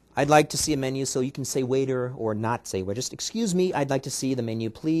 I'd like to see a menu, so you can say waiter or not say waiter. Just, "Excuse me, I'd like to see the menu,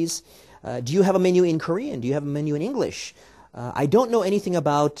 please. Do you have a menu in Korean? Do you have a menu in English? I don't know anything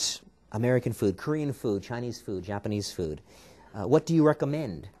about American food, Korean food, Chinese food, Japanese food. What do you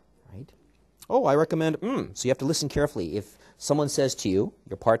recommend?" Right? "Oh, I recommend So you have to listen carefully. If someone says to you,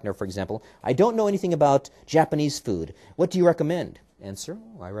 your partner, for example, "I don't know anything about Japanese food. What do you recommend?" Answer,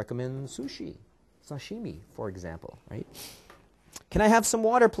 "Oh, I recommend sushi, sashimi," for example, right? "Can I have some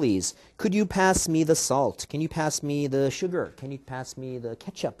water, please? Could you pass me the salt? Can you pass me the sugar? Can you pass me the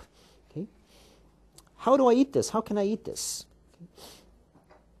ketchup?" Okay? "How do I eat this? How can I eat this?" Okay.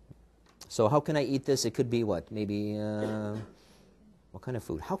 So how can I eat this? It could be what? Maybe, what kind of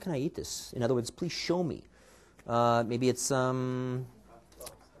food? How can I eat this? In other words, please show me. Maybe it's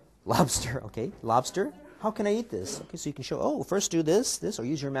lobster. Okay, lobster. How can I eat this? Okay, so you can show, "Oh, first do this, or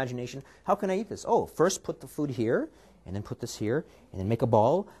use your imagination. How can I eat this? Oh, first put the food here, and then put this here, and then make a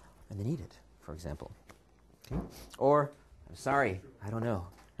ball, and then eat it," for example. Okay? Or, "I'm sorry, I don't know."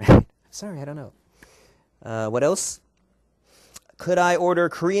 Sorry, I don't know. What else? Could I order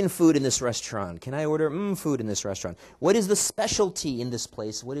Korean food in this restaurant? Can I order food in this restaurant? What is the specialty in this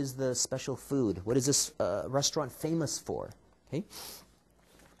place? What is the special food? What is this restaurant famous for? Okay.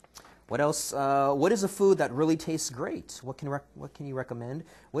 What else? What is a food that really tastes great? What can you recommend?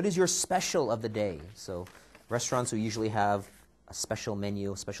 What is your special of the day? So restaurants will usually have a special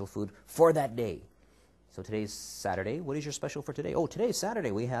menu, special food for that day. So today's Saturday. What is your special for today? Oh, today's Saturday.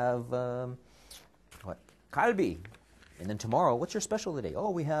 We have what? Kalbi. And then tomorrow, what's your special today?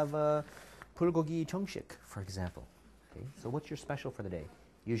 Oh, we have bulgogi jeongshik, for example. Okay, so what's your special for the day?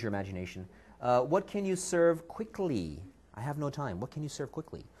 Use your imagination. What can you serve quickly? I have no time. What can you serve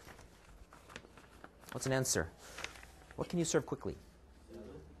quickly? What's an answer? What can you serve quickly?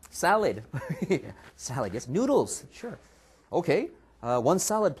 Salad. Salad, yes. Noodles, sure. Okay, one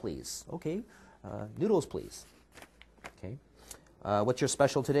salad, please. Okay, noodles, please. Okay. What's your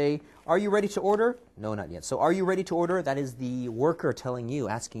special today? Are you ready to order? No, not yet. So are you ready to order? That is the worker telling you,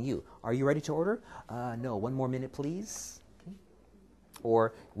 asking you. Are you ready to order? No, 1 more minute, please. Okay.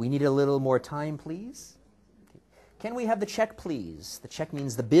 Or we need a little more time, please. Okay. Can we have the check, please? The check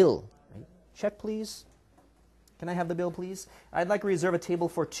means the bill. Right? Check, please. Can I have the bill, please? I'd like to reserve a table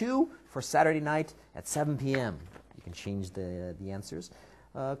for 2 for Saturday night at 7 p.m. You can change the answers.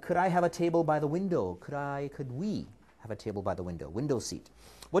 Could I have a table by the window? Could we have a table by the window seat?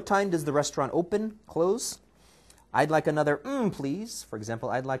 What time does the restaurant open, close? I'd like another please. For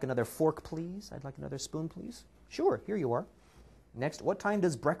example, I'd like another fork, please. I'd like another spoon, please. Sure, here you are. Next, what time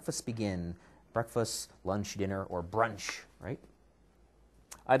does breakfast begin? Breakfast, lunch, dinner, or brunch, right?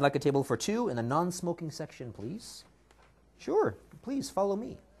 I'd like a table for 2 in the non-smoking section, please. Sure, please follow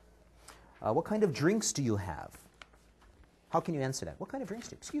me. What kind of drinks do you have? How can you answer that? What kind of drinks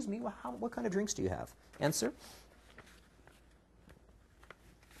do you have? Excuse me, what kind of drinks do you have? Answer.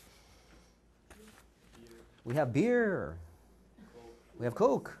 We have beer. We have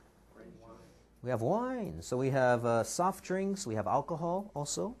Coke. We have wine. So we have soft drinks. We have alcohol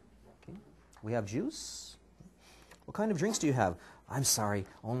also. Okay. We have juice. What kind of drinks do you have? I'm sorry,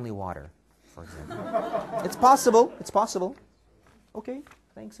 only water, for example. It's possible. It's possible. Okay,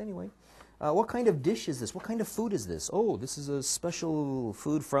 thanks anyway. What kind of dish is this? What kind of food is this? Oh, this is a special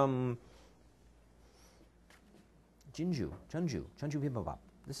food from Jeonju bibimbap.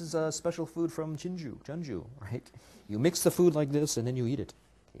 This is a special food from Jeonju, right? You mix the food like this and then you eat it,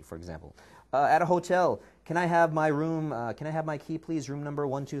 okay, for example. At a hotel, can I have my room, can I have my key please, room number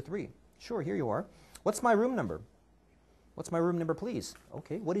 123? Sure, here you are. What's my room number? What's my room number, please?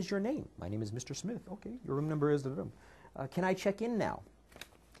 Okay, what is your name? My name is Mr. Smith. Okay, your room number is the room. Can I check in now?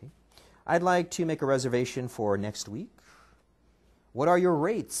 Okay. I'd like to make a reservation for next week. What are your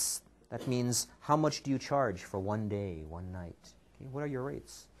rates? That means how much do you charge for 1 day, 1 night? Okay, what are your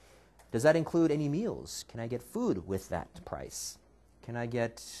rates? Does that include any meals? Can I get food with that price? Can I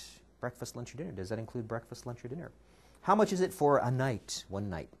get breakfast, lunch, or dinner? Does that include breakfast, lunch, or dinner? How much is it for a night, 1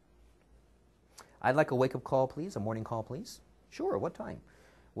 night? I'd like a wake-up call, please, a morning call, please. Sure, what time?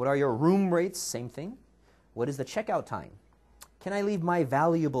 What are your room rates? Same thing. What is the checkout time? Can I leave my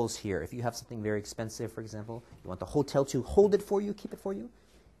valuables here? If you have something very expensive, for example, you want the hotel to hold it for you, keep it for you.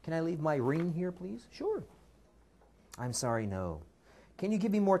 Can I leave my ring here, please? Sure. I'm sorry, no. Can you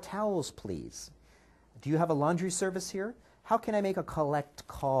give me more towels, please? Do you have a laundry service here? How can I make a collect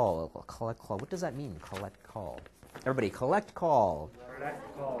call? Collect call. What does that mean, collect call? Everybody, collect call.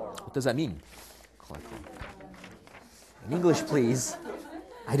 Collect call. What does that mean? Collect call. In English, please.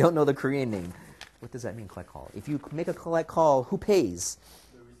 I don't know the Korean name. What does that mean, collect call? If you make a collect call, who pays?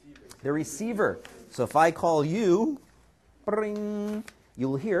 The receiver. So if I call you, bring,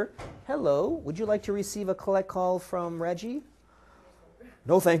 you'll hear, hello, would you like to receive a collect call from Reggie?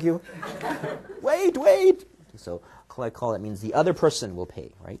 No, thank you. Wait. So collect call, that means the other person will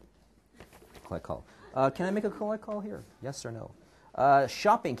pay, right? Collect call. Can I make a collect call here? Yes or no?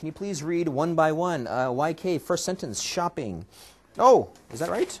 Shopping. Can you please read one by one? YK, first sentence, shopping. Oh, is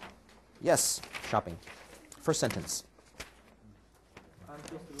that right? Yes, shopping. First sentence.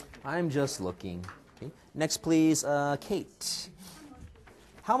 I'm just looking. Okay. Next, please, Kate.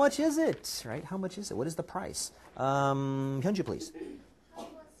 How much is it? Right? How much is it? What is the price? Hyunju, please.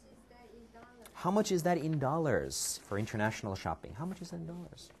 How much is that in dollars for international shopping? How much is that in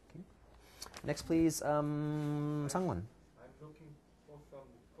dollars? Okay. Next, please, Sangwon.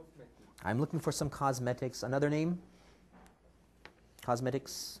 I'm looking for some cosmetics. Another name?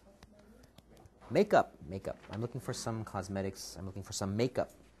 Cosmetics. Makeup. I'm looking for some cosmetics. I'm looking for some makeup.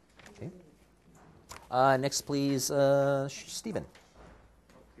 Okay. Next, please, Stephen.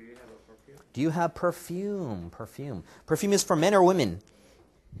 Do you have perfume? Perfume is for men or women?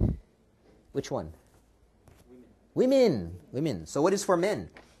 Which one? Women. So what is for men?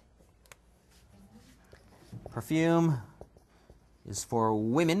 Perfume is for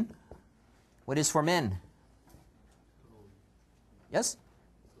women. What is for men? Yes?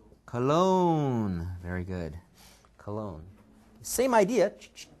 Cologne. Very good. Cologne. Same idea,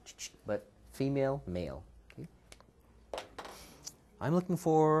 but female, male. Okay. I'm looking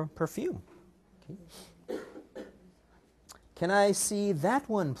for perfume. Okay. Can I see that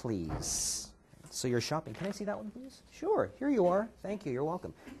one, please? So you're shopping. Can I see that one, please? Sure. Here you are. Thank you. You're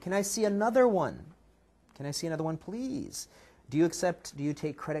welcome. Can I see another one? Can I see another one, please? Do you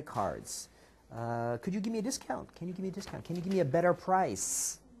take credit cards? Could you give me a discount? Can you give me a discount? Can you give me a better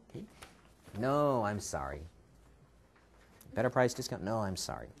price? Okay. No, I'm sorry. Better price, discount? No, I'm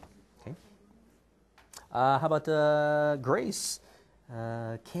sorry. Okay. How about Grace?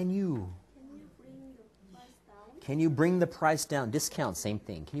 Can you bring the price down? Discount, same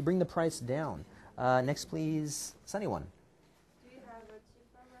thing. Can you bring the price down? Next, please, Sunny one.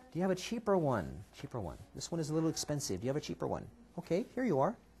 Do you have a cheaper one? Cheaper one. This one is a little expensive. Do you have a cheaper one? Okay, here you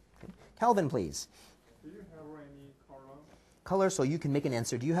are. Okay. Calvin, please. Do you have any color? Color, so you can make an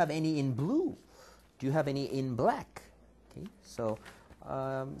answer. Do you have any in blue? Do you have any in black? Okay, so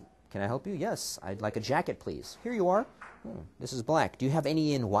can I help you? Yes, I'd like a jacket, please. Here you are. This is black. Do you have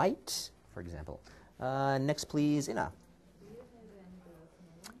any in white, for example? Next, please, Ina.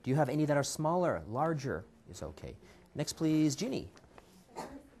 Do you have any that are smaller? Larger is okay. Next, please, Ginny.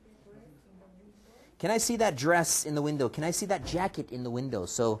 Can I see that dress in the window? Can I see that jacket in the window?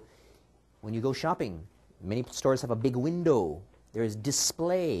 So when you go shopping, many stores have a big window. There's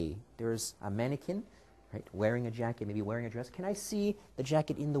display. There's a mannequin, right, wearing a jacket, maybe wearing a dress. Can I see the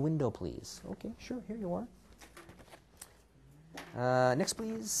jacket in the window, please? Okay, sure, here you are. Next,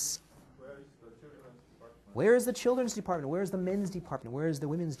 please. Where is the children's department? Where is the children's department? Where is the men's department? Where is the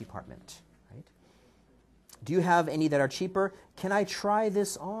women's department? Right? Do you have any that are cheaper? Can I try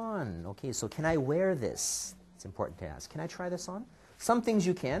this on? Okay, so can I wear this? It's important to ask. Can I try this on? Some things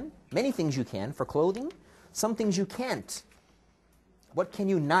you can. Many things you can for clothing. Some things you can't. What can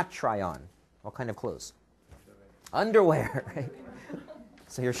you not try on? What kind of clothes? Underwear, right?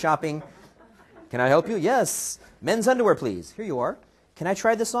 So you're shopping. Can I help you? Yes. Men's underwear, please. Here you are. Can I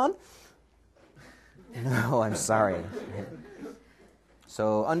try this on? No, I'm sorry.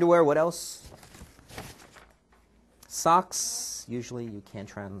 So underwear, what else? Socks. Usually you can't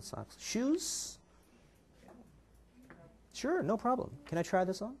try on socks. Shoes? Sure, no problem. Can I try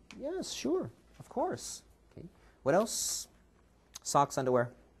this on? Yes, sure. Of course. Okay. What else? Socks,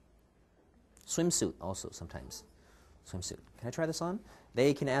 underwear. Swimsuit also sometimes. Swimsuit. Can I try this on?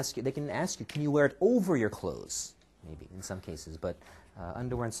 They can ask you, can you wear it over your clothes? Maybe in some cases, but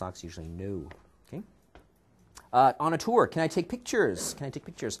underwear and socks usually no. Okay. On a tour, can I take pictures? Can I take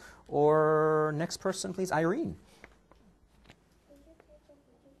pictures? Or next person, please, Irene.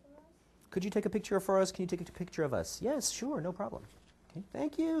 Could you take a picture for us? Can you take a picture of us? Yes, sure, no problem. Okay,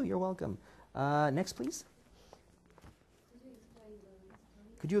 thank you. You're welcome. Next, please.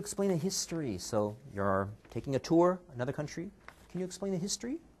 Could you explain a history? So you're taking a tour, another country. Can you explain the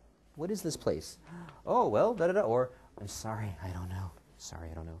history? What is this place? Oh, well, da-da-da. Or, I'm sorry, I don't know. Sorry,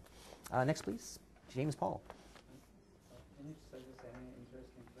 I don't know. Next, please. James Paul.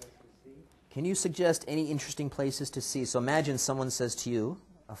 Can you suggest any interesting places to see? So imagine someone says to you,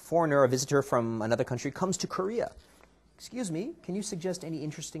 a foreigner, a visitor from another country, comes to Korea. Excuse me, can you suggest any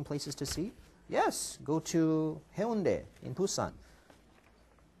interesting places to see? Yes, go to Haeundae in Busan.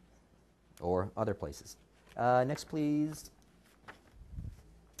 Or other places. Next, please.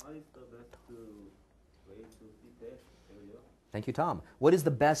 What is the best way to see that area? Thank you, Tom. What is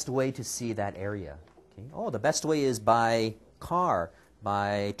the best way to see that area? Okay. Oh, the best way is by car,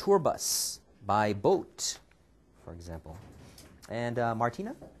 by tour bus, by boat, for example. And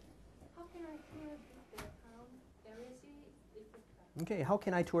Martina? How can I tour the town? Area city? Okay, how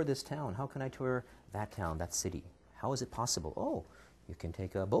can I tour this town? How can I tour that town, that city? How is it possible? Oh, you can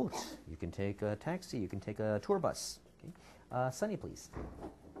take a boat. You can take a taxi. You can take a tour bus. Okay. Sunny, please.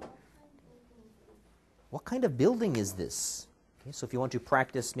 What kind of building is this? Okay, so if you want to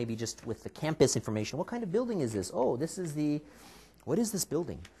practice maybe just with the campus information, what kind of building is this? Oh, this is what is this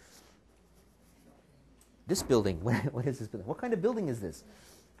building? This building, what is this building? What kind of building is this?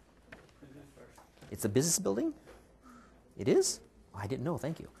 It's a business building? It is? Oh, I didn't know,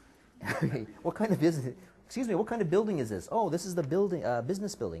 thank you. What kind of business? Excuse me, what kind of building is this? Oh, this is the building,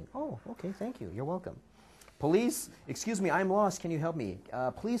 business building. Oh, okay, thank you. You're welcome. Police, excuse me, I'm lost. Can you help me?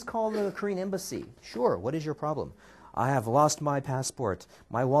 Please call the Korean embassy. Sure, what is your problem? I have lost my passport.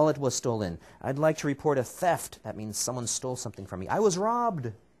 My wallet was stolen. I'd like to report a theft. That means someone stole something from me. I was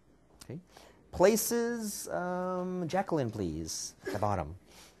robbed. Okay. Places, Jacqueline, please, at the bottom.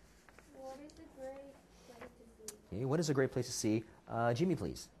 What is a great place to see? Okay, what is a great place to see? Jimmy,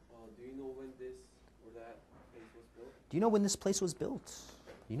 please. Do you know when this or that place was built? Do you know when this place was built?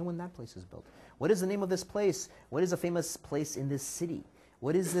 Do you know when that place was built? What is the name of this place? What is a famous place in this city?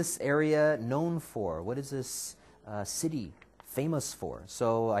 What is this area known for? What is this city famous for?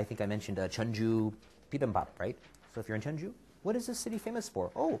 So I think I mentioned Cheonju Bibimbap, right? So if you're in Cheonju, what is this city famous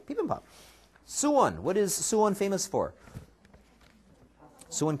for? Oh, Bibimbap. Suwon, what is Suwon famous for?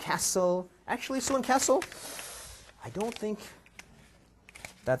 Suwon Castle. Actually, Suwon Castle, I don't think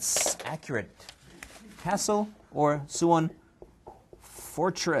that's accurate. Castle or Suwon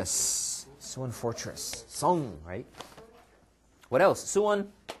Fortress. Suwon Fortress. Song, right? What else? Suwon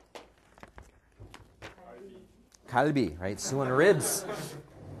Kalbi, right? Suwon ribs.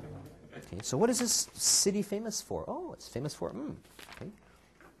 Okay, so what is this city famous for? Oh, it's famous for, okay.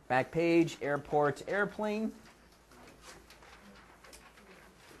 Back page, airport, airplane.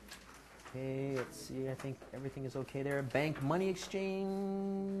 Okay, let's see, I think everything is okay there. Bank money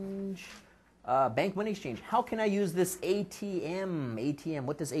exchange. Bank money exchange. How can I use this ATM? ATM,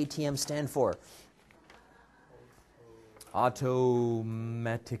 what does ATM stand for?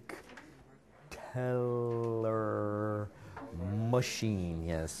 Automatic teller machine,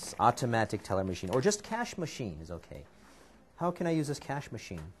 yes. Automatic teller machine. Or just cash machine is okay. How can I use this cash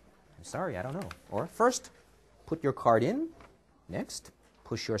machine? I'm sorry, I don't know. Or first, put your card in. Next,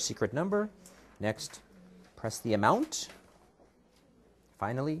 push your secret number. Next, press the amount.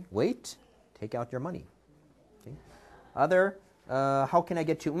 Finally, wait. Take out your money. Okay. Other, how can I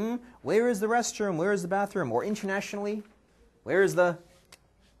get to, where is the restroom? Where is the bathroom? Or internationally, where is the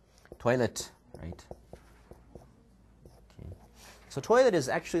toilet? Right. Okay. So toilet is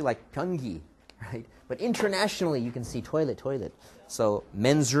actually like pyeonggi, right? But internationally, you can see toilet, toilet. So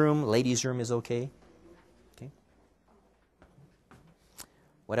men's room, ladies' room is okay.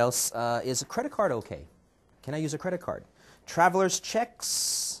 What else? Is a credit card okay? Can I use a credit card? Traveler's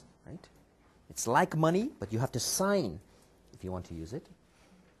checks, right? It's like money, but you have to sign if you want to use it.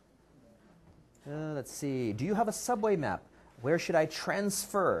 Let's see. Do you have a subway map? Where should I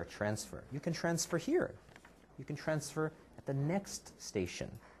transfer? Transfer. You can transfer here. You can transfer at the next station.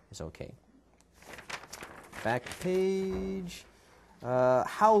 Is okay. Back page.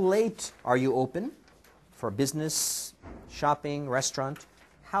 How late are you open for business, shopping, restaurant?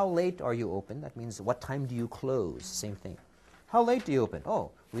 How late are you open? That means what time do you close? Same thing. How late do you open?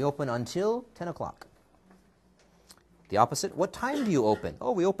 Oh, we open until 10 o'clock. The opposite, what time do you open?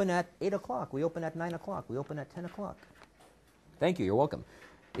 Oh, we open at 8 o'clock. We open at 9 o'clock. We open at 10 o'clock. Thank you, you're welcome.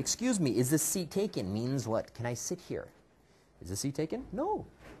 Excuse me, is this seat taken? Means what? Can I sit here? Is the seat taken? No.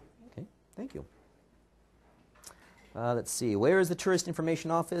 Okay, thank you. Let's see, where is the tourist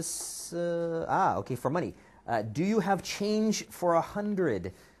information office? Okay, for money. Do you have change for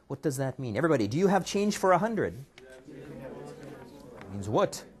 100? What does that mean? Everybody, do you have change for 100? Means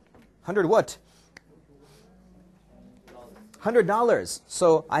what? 100 what? $100.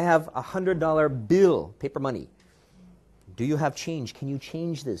 So I have a $100 bill, paper money. Do you have change? Can you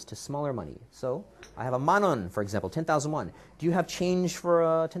change this to smaller money? So I have a manon, for example, 10,000 won. Do you have change for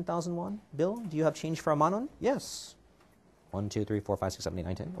a 10,000 won bill? Do you have change for a manon? Yes. 1, 2, 3, 4, 5, 6, 7, 8,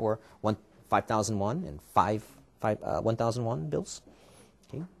 9, 10. Or 5,000 won and 1,000 won bills.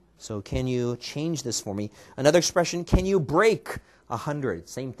 Okay. So can you change this for me? Another expression, can you break 100?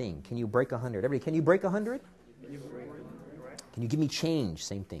 Same thing. Can you break 100? Everybody, can you break 100? Can you give me change?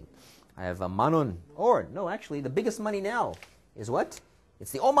 Same thing. I have a manon. Or, no, actually, the biggest money now is what?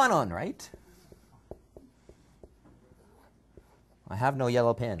 It's the omanon, right? I have no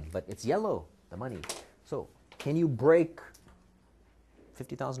yellow pen, but it's yellow, the money. So, can you break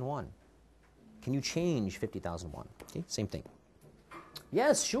 50,000 won? Can you change 50,000 won? Okay, same thing.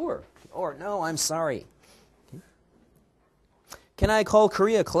 Yes, sure. Or, no, I'm sorry. Okay. Can I call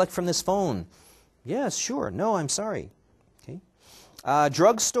Korea, collect from this phone? Yes, sure. No, I'm sorry.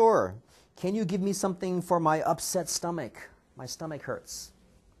 Drugstore. Can you give me something for my upset stomach? My stomach hurts.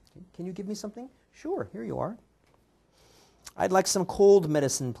 Okay. Can you give me something? Sure, here you are. I'd like some cold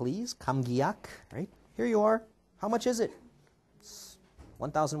medicine, please. Kamgiak, right? Here you are. How much is it? It's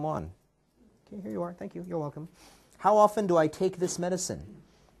 1,000 won. Okay, here you are. Thank you. You're welcome. How often do I take this medicine?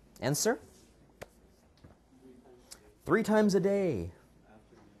 Answer? 3 times a day.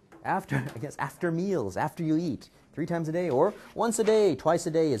 After meals, after you eat. 3 times a day, or once a day, twice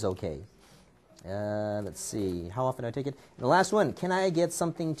a day is okay. Let's see, how often do I take it? And the last one, can I get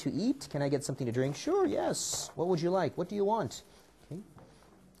something to eat? Can I get something to drink? Sure, yes. What would you like? What do you want? Okay.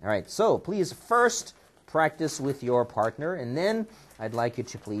 All right, so please first practice with your partner, and then I'd like you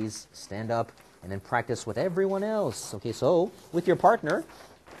to please stand up and then practice with everyone else. Okay, so with your partner,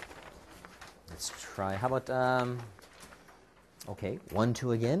 let's try, how about, okay, 1,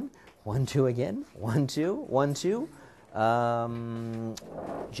 2 again. 1, 2 again. 1, 2, 1, 2.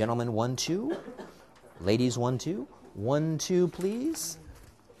 Gentlemen, 1, 2. Ladies, 1, 2. 1, 2, please.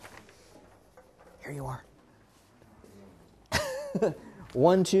 Here you are.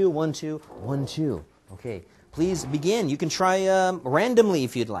 1, 2, 1, 2, 1, 2. Okay. Please begin. You can try randomly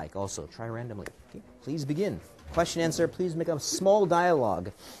if you'd like. Also, try randomly. Okay. Please begin. Question, answer. Please make a small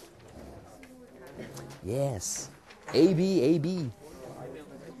dialogue. Yes. A, B, A, B.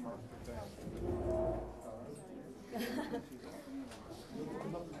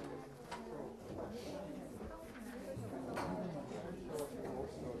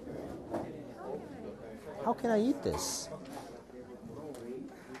 How can I eat this?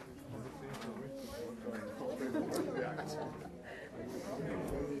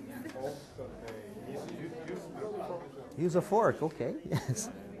 Use a fork, okay. Yes.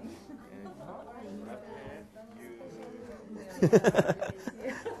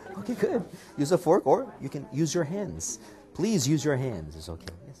 Okay, good. Use a fork, or you can use your hands. Please use your hands, it's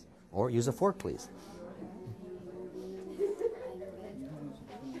okay. Yes. Or use a fork, please.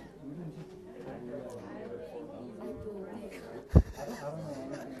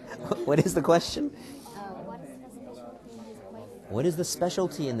 What is the question? What is the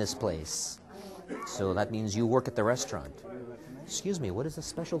specialty in this place? So that means you work at the restaurant. Excuse me, what is the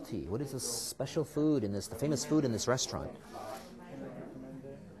specialty? What is the special food in this, the famous food in this restaurant?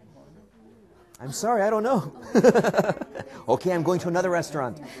 I'm sorry, I don't know. Okay, I'm going to another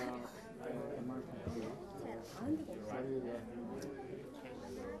restaurant.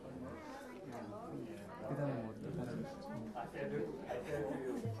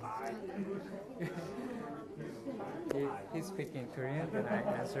 He's speaking Korean and I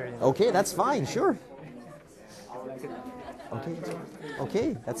answer in Okay, that's fine, sure. Okay.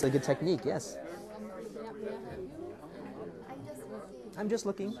 Okay, that's a good technique, yes. I'm just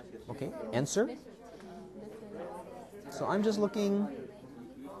looking. Okay, answer. So I'm just looking.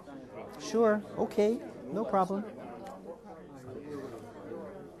 Sure, okay, no problem.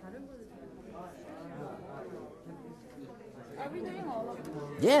 Are we doing all of them?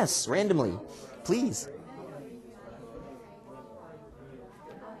 Yes, randomly, please.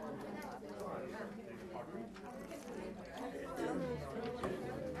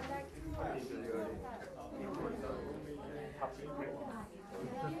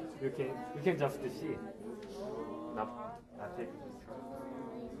 You can just see. Not take.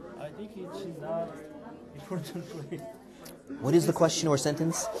 I think it's not important for it. What is the question or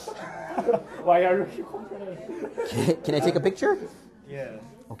sentence? Why are you complaining? Can I take a picture? Yeah.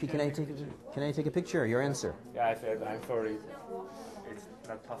 Okay, can I take a picture? Your answer. Yeah, I said I'm sorry. It's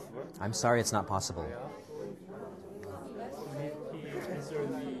not possible. I'm sorry, it's not possible. He answered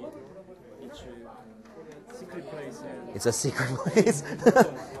me. It's a secret place, and It's a secret place.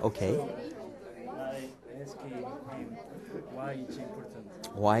 Okay. I asked him why it's important.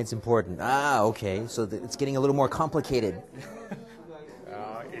 Why it's important? Ah, okay. So it's getting a little more complicated.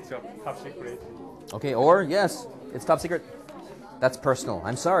 It's a top secret. Okay, or yes, it's top secret. That's personal.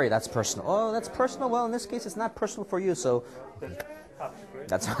 I'm sorry, that's personal. Oh, that's personal. Well, in this case, it's not personal for you, so Top secret.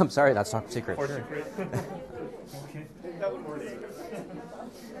 that's. I'm sorry, that's top secret. Or Sure. secret. Okay.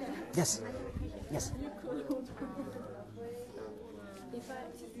 Yes. Yes. If I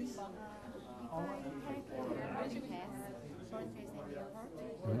have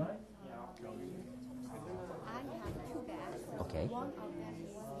two bags. Okay. One of them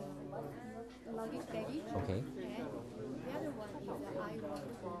is luggage baggage. Okay. And the other one is I want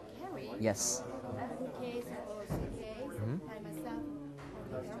to carry. Yes. In case of suitcase by myself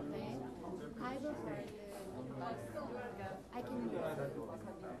on the airplane, I will find I can hand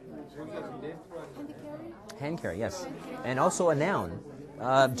carry. Hand carry. Yes. And also a noun.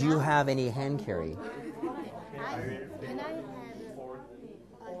 Do you have any hand carry? Can I have a hand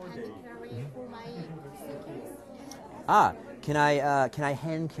carry for my suitcase? Ah, can I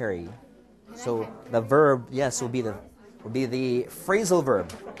hand carry? So the verb, yes, will be the phrasal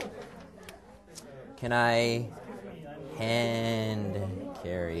verb. Can I hand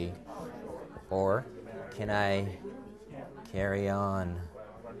carry, or can I carry on?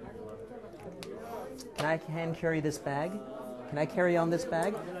 Can I hand carry this bag? Can I carry on this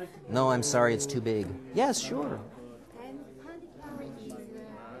bag? No, I'm sorry, it's too big. Yes, sure. And hand carry is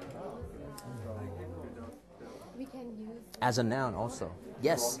we can use As a noun also.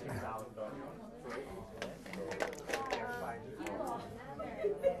 Yes.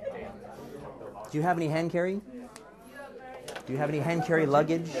 Do you have any hand carry? Do you have any hand carry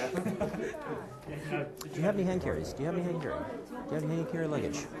luggage? Do you have any hand carries? Do you have any hand carry? Do you have any hand carry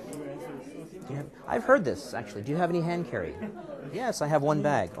luggage? Do you have, I've heard this actually. Do you have any hand carry? Yes, I have one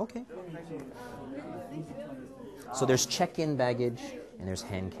bag. Okay. So there's check-in baggage and there's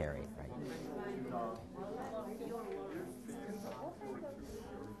hand carry, right?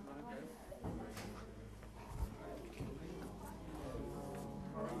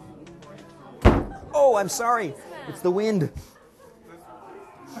 Oh, I'm sorry. It's the wind.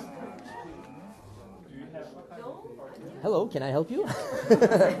 Hello, can I help you?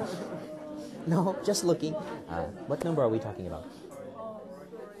 No, just looking. What number are we talking about?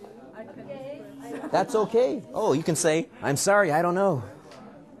 That's okay. Oh, you can say, I'm sorry, I don't know.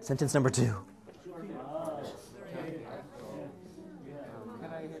 Sentence number 2.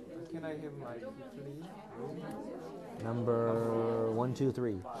 Can I have my please? Number 1, 2,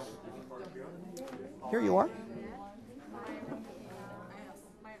 3. Here you are.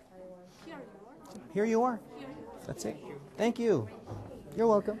 Here you are. That's it. Thank you. You're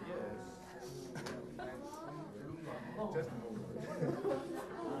welcome.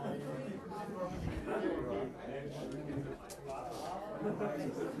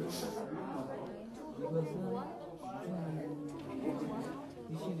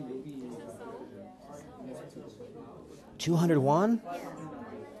 $201?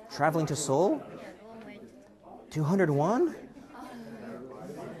 Traveling to Seoul? 201?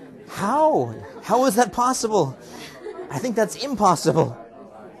 How? How is that possible? I think that's impossible.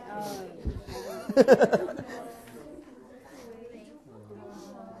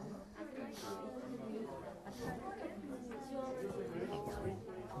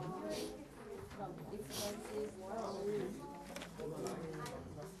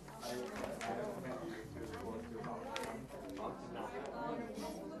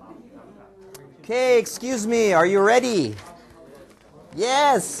 Okay, excuse me, are you ready?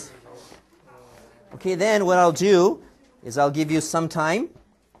 Yes. Okay, then what I'll do is I'll give you some time,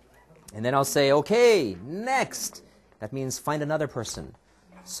 and then I'll say, okay, next. That means find another person.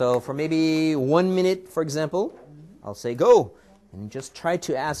 So for maybe 1 minute, for example, I'll say go. And just try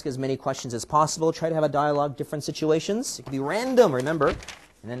to ask as many questions as possible. Try to have a dialogue, different situations. It can be random, remember.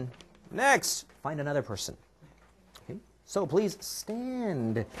 And then next, find another person. Okay? So please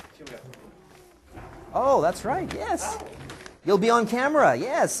stand. Oh, that's right, yes. You'll be on camera,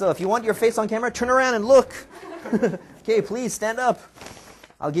 yes. So if you want your face on camera, turn around and look. Okay, please stand up.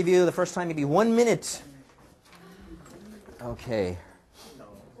 I'll give you the first time maybe 1 minute. Okay.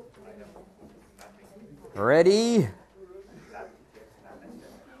 Ready?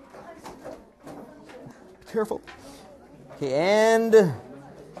 Careful. Okay, and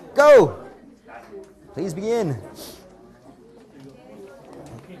go. Please begin.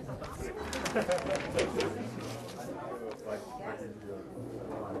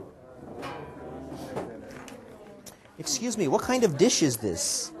 Excuse me, what kind of dish is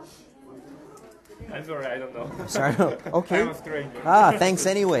this? I'm sorry, I don't know. Sorry. Okay. I'm a stranger. Ah, thanks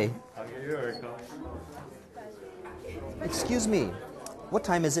anyway. Okay, you're welcome. Excuse me. What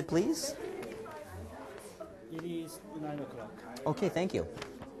time is it, please? It is 9 o'clock. Okay, thank you.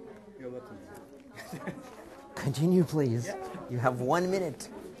 You're welcome. Continue, please. You have 1 minute.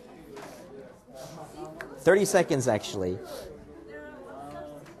 30 seconds, actually.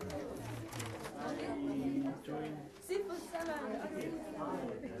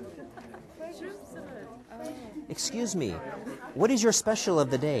 Excuse me. What is your special of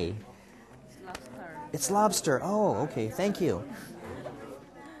the day? It's lobster. Oh, okay. Thank you.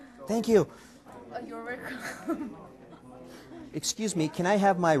 Thank you. You're welcome. Excuse me. Can I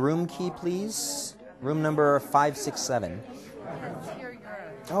have my room key, please? Room number 567. Here you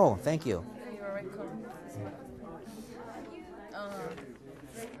are. Oh, thank you. You're welcome.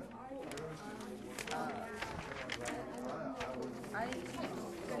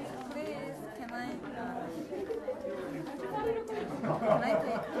 Please, can I take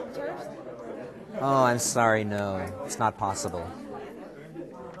pictures? Oh, I'm sorry. No, it's not possible.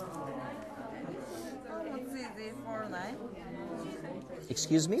 How much is it for a night?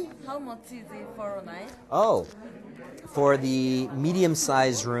 Excuse me? How much is it for a night? Oh, for the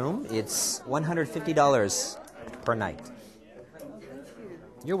medium-sized room, it's $150 per night.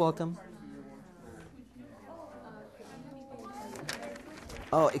 You're welcome.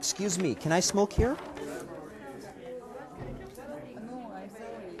 Oh, excuse me. Can I smoke here? No, I'm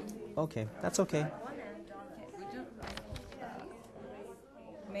sorry. Okay, that's okay. Would you?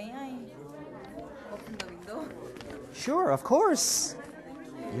 May I open the window? Sure, of course.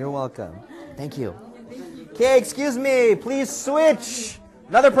 You're welcome. Thank you. Okay, excuse me. Please switch.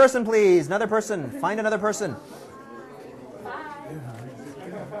 Another person, please. Another person. Find another person.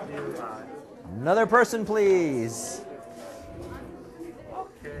 Another person, please.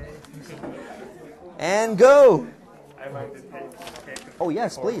 And go. I like to take Oh,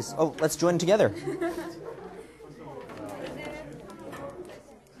 yes, please. Oh, let's join together.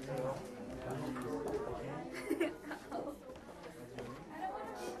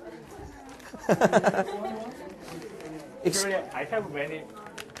 Actually, I have many,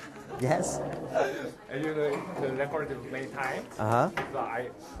 Yes. you know, the record many times. Uh-huh.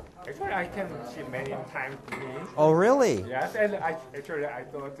 So I can see many times me. Oh, really? Yes, and I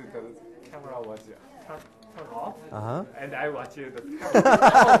thought the camera was turned off, Uh-huh. and I watched the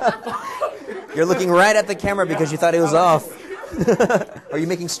camera. You're looking right at the camera because you thought it was off. Are you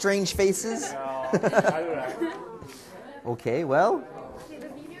making strange faces? I don't know. Okay, well.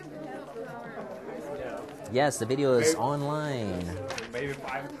 Yes, the video is online. Maybe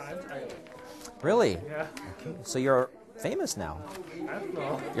 5 times. Really? Yeah, So you're famous now. I don't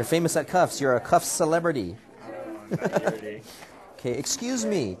know. You're famous at cuffs. You're a cuff celebrity. Not really. Okay, excuse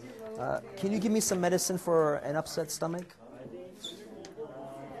me. Can you give me some medicine for an upset stomach?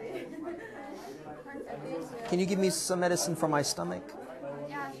 Can you give me some medicine for my stomach?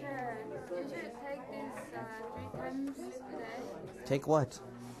 Yeah, sure. You should take this 3 times a day. Take what?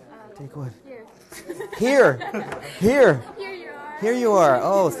 Take what? Here. Here. Here. Here you are. Here you are.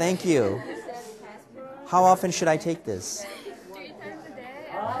 Oh, thank you. How often should I take this? 3 times a day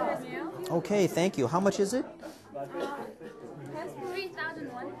after meal. Okay, thank you. How much is it? That's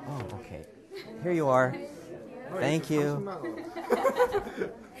 3,001. Oh, okay. Here you are. Thank you.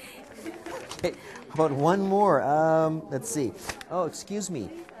 Okay, how about one more? Let's see. Oh, excuse me.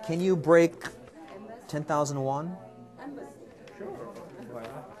 Can you break 10,000 won?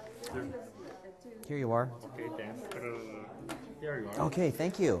 Here you are. Okay, thanks. Here you are. Okay,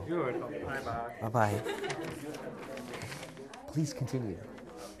 thank you. You're welcome. Bye-bye. Bye-bye. Please continue.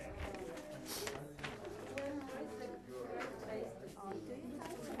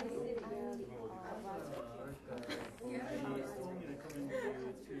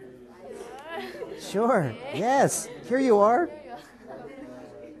 Sure. Yes. Here you are.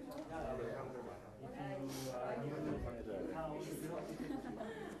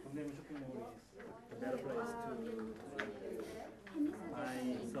 동대문 쇼핑몰이 the better place to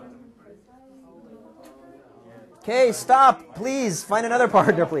buy some. Okay, stop. Please find another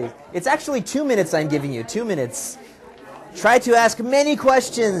partner, please. It's actually 2 minutes I'm giving you. 2 minutes. Try to ask many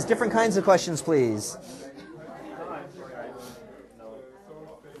questions, different kinds of questions, please.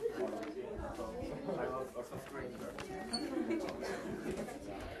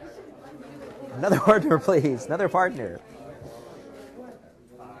 Another partner, please. Another partner.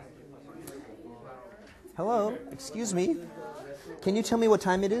 Hello, excuse me. Can you tell me what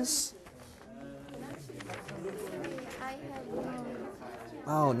time it is? I have no.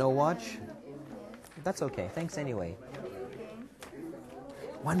 Oh, no watch? That's okay. Thanks anyway.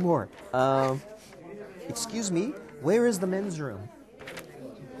 One more. Excuse me. Where is the men's room?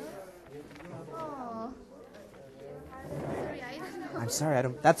 Oh. Sorry, I don't know. I'm sorry, I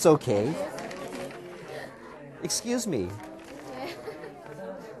don't. That's okay. Excuse me.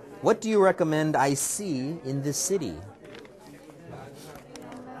 What do you recommend I see in this city?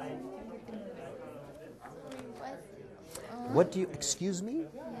 What do you. Excuse me?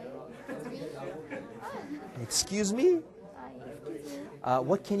 Excuse me?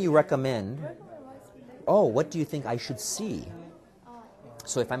 What can you recommend? Oh, what do you think I should see?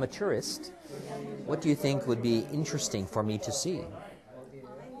 So if I'm a tourist, what do you think would be interesting for me to see?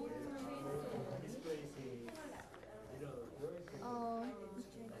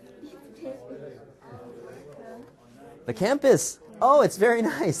 The campus. Oh, it's very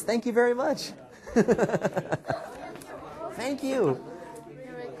nice. Thank you very much. Thank you.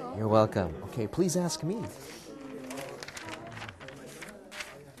 You're welcome. Okay, please ask me.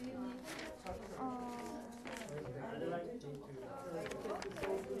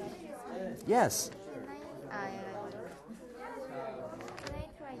 Yes. Can I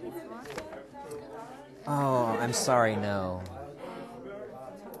try this one? Oh, I'm sorry, no.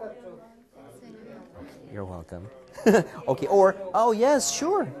 You're welcome. Okay, or, oh yes,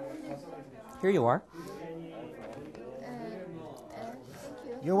 sure. Here you are. Thank you.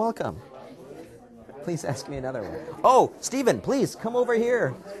 You're welcome. Please ask me another one. Oh, Stephen, please come over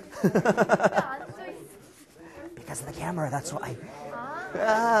here. Because of the camera, that's why.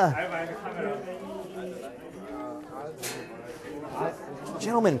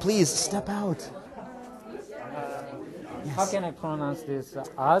 Gentlemen, please step out. How can I pronounce this?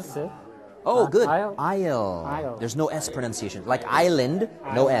 Az? Oh, good. Isle? Isle. Isle. There's no S pronunciation. Like island,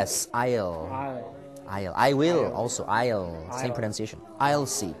 no S. Isle. Isle. Isle. I will also. Isle. Same pronunciation. Aisle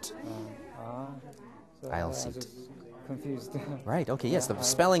seat. So Aisle I was seat. just confused. Right. Okay. Yes. The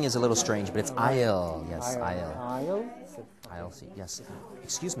spelling is a little strange, but it's aisle. Yes. Aisle. Isle? Aisle seat. Yes.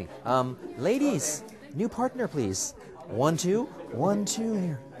 Excuse me. Ladies, new partner, please. 1, 2, 1, 2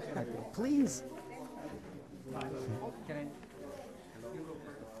 here. Please.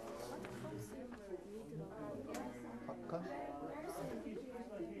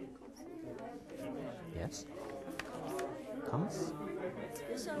 Yes. Comes?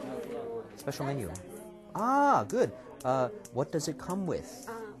 Special menu. Ah, good. What does it come with?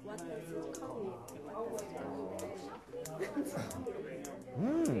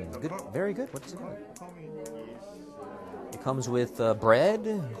 Good. Very good. What does it come with? It comes with bread,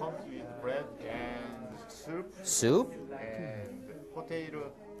 Comes with bread and soup soup, and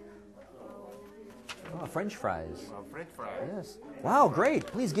potato, French fries. French fries. Yes. Wow, great.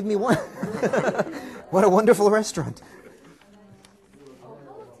 Please give me one. What a wonderful restaurant.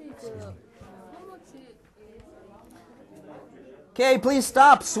 Okay, please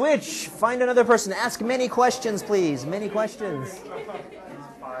stop. Switch. Find another person. Ask many questions, please. Many questions.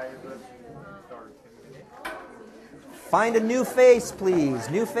 Find a new face, please.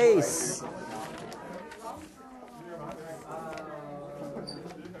 New face.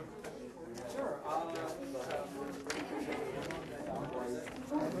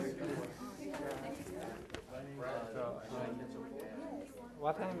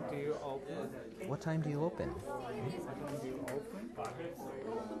 What time do you open? What time do you open?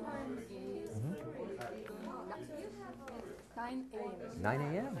 9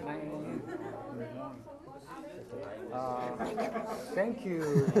 a.m. 9 a.m. Thank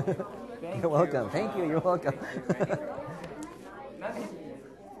you. You're welcome. Thank you. You're welcome.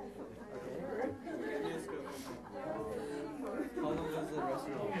 How long is the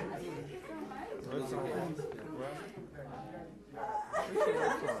restaurant?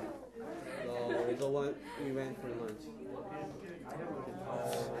 The one we went for lunch.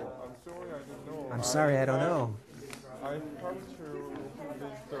 I'm sorry, I don't know. I'm sorry, I don't know. I come to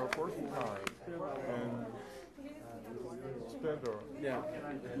this the first time. and Spender. Yeah.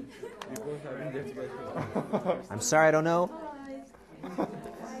 We both have been there together. I'm sorry, I don't know.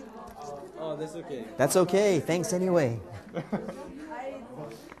 Oh, that's okay. That's okay. Thanks anyway.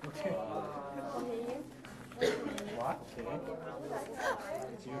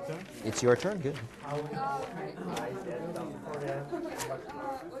 It's your turn. Good.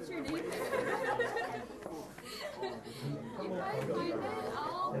 What's your name? You guys do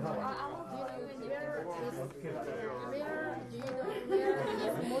you know where do you know where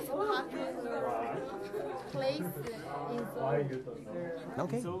is most popular place in Seoul?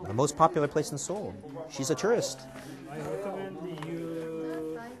 Okay. The most popular place in Seoul. She's a tourist. I recommend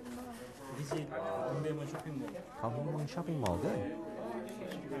you visit Dongdaemun shopping mall. Gangneung Shopping Mall. Good.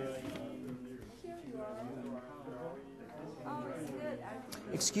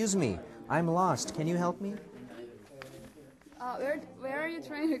 Excuse me. I'm lost. Can you help me? Where are you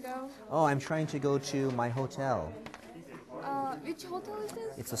trying to go? Oh, I'm trying to go to my hotel. Which hotel is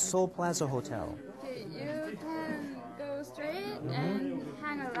this? It's a Seoul Plaza Hotel. Okay, you can go straight and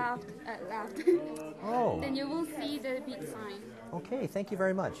hang a left. Oh, Then you will see the big sign. okay. Thank you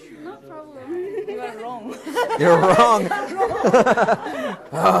very much. No problem. You are wrong. You're wrong.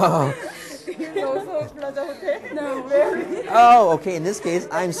 No, where? Oh, okay. In this case,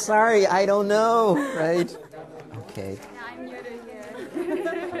 I'm sorry. I don't know. Right? Okay. I'm new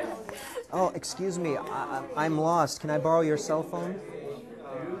to here. Oh, excuse me. I'm lost. Can I borrow your cell phone?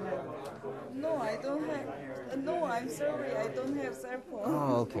 No, I don't have. No, I'm sorry, I don't have cell phone.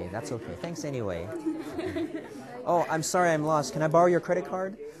 Oh, okay. That's okay. Thanks anyway. Oh, I'm sorry. I'm lost. Can I borrow your credit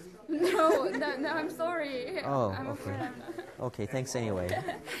card? No, I'm sorry. Oh, I'm okay. afraid I'm not. Okay. Thanks anyway.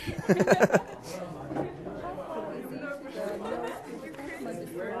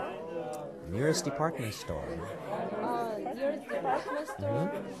 Nearest department store. Your department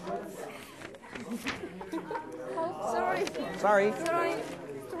store? Oh, sorry. Sorry. Sorry.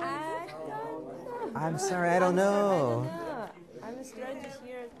 I'm sorry. I don't know. I'm a stranger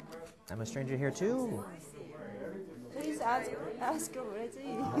here. I'm a stranger here too. Please ask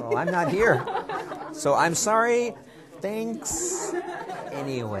already. Oh, I'm not here. So I'm sorry. Thanks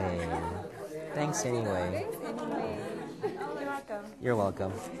anyway. Thanks anyway. Anyway, you're welcome. You're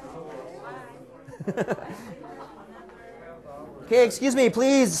welcome. Okay, excuse me,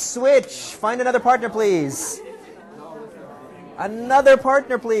 please switch. Find another partner, please. Another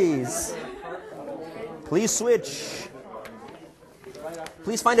partner, please. Please switch.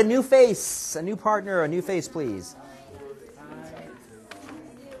 Please find a new face, a new partner, a new face, please.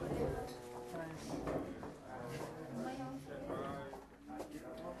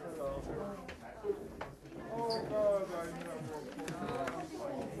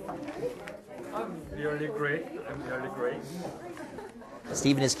 Really great. I'm really great.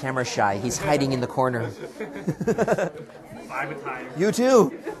 Steven is camera shy. He's hiding in the corner. 5 times. You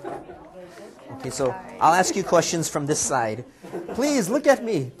too. Okay, so I'll ask you questions from this side. Please look at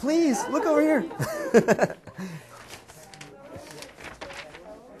me. Please look over here.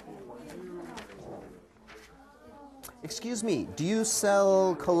 Excuse me, do you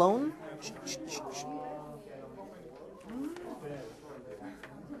sell cologne?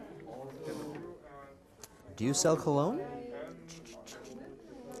 Do you sell cologne?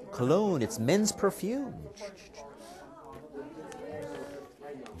 Cologne, it's men's perfume.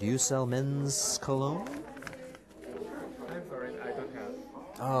 Do you sell men's cologne? I'm sorry, I don't have.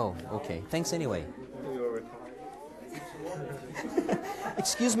 Oh, okay. Thanks anyway. You're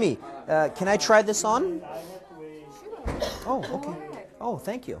Excuse me, can I try this on? Oh, okay. Oh,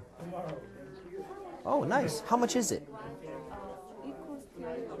 thank you. Oh, nice. How much is it?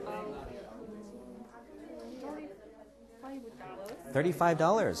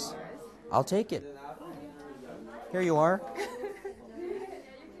 $35. I'll take it. Here you are.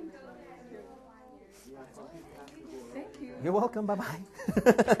 You're welcome. Bye-bye.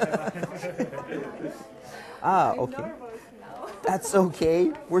 Okay. That's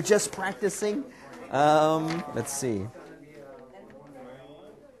okay. We're just practicing. Let's see.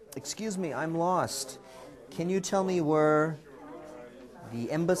 Excuse me, I'm lost. Can you tell me where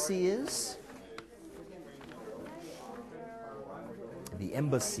the embassy is? The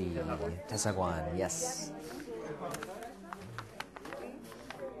embassy, Daesakwon, yes.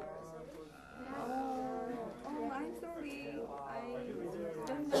 I'm sorry. I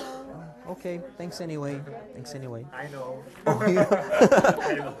don't know. Okay, thanks anyway. Thanks anyway. I know. Oh, yeah.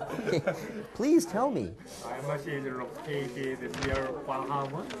 Okay. Please tell me. My embassy is located near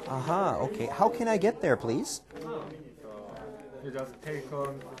Gwanghwamun. Aha, okay. How can I get there, please? You just take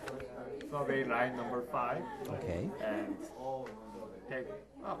on subway line number 5 Okay. and take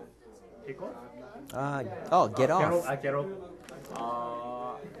up. Pick up? Get off. Get off.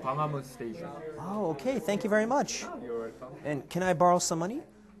 광화문 station. Oh, okay. Thank you very much. You're welcome. And can I borrow some money?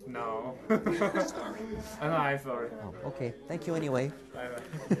 No. Sorry. No, I'm sorry. Oh, okay. Thank you anyway.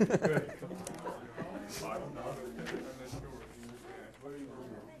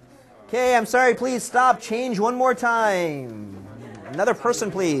 Okay, I'm sorry. Please stop. Change one more time. Another person,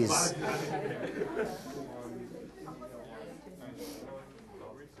 please.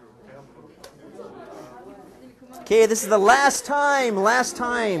 Okay, this is the last time. Last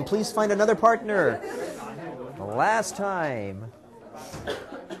time. Please find another partner. Last time.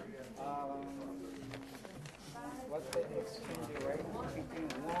 What's the exchange rate between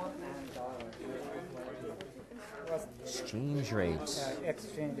won and dollar? What's Exchange rates.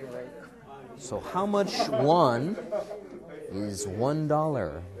 exchange rate? So how much won is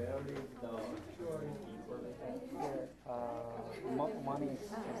 $1? Money.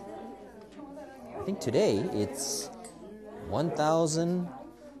 I think today it's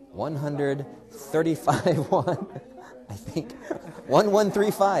 1,135 won. I think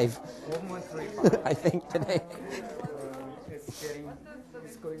 1135. 1,135. I think today.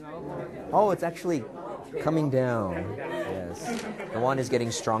 It's going up. Oh, it's actually coming down. Yes. The won is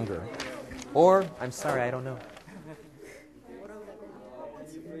getting stronger. Or, I'm sorry, I don't know.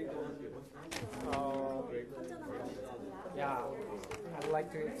 Yeah, I'd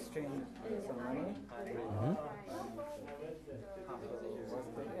like to exchange some money.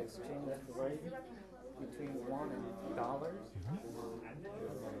 What's the exchange rate between won and dollars? Is that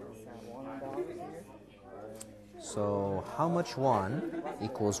 $1 here? So, how much won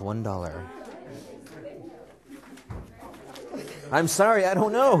equals $1? I'm sorry, I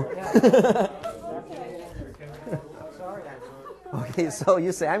don't know. Sorry. Okay, so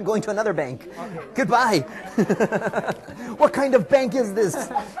you say, I'm going to another bank. Goodbye. What kind of bank is this?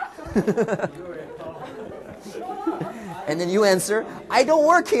 And then you answer, I don't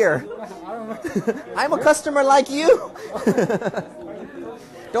work here. I'm a customer like you.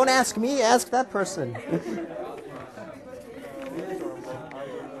 Don't ask me, ask that person.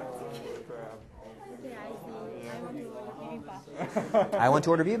 I want to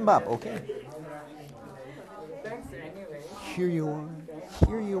order bibimbap. Okay. Thanks anyway. Here you are.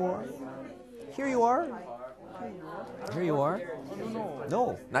 Here you are. Here you are. Here you are.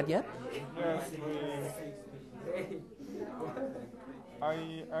 No, not yet. Yes,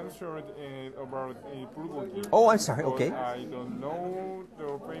 I answered about bulgogi. Oh, I'm sorry. but Okay. I don't know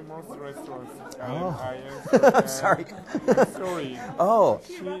the famous restaurants. Oh. I answered. I'm sorry. Sorry. Oh.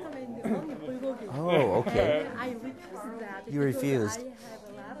 He recommended only bulgogi. Oh, okay. I refused that. You because refused. I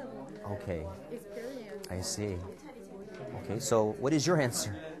have a lot of Okay. experience. I see. Okay, so what is your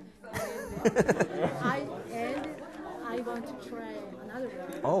answer? I want to try another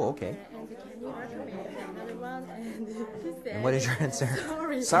one. Oh, okay. And can you recommend another one? And he said, And what is your answer?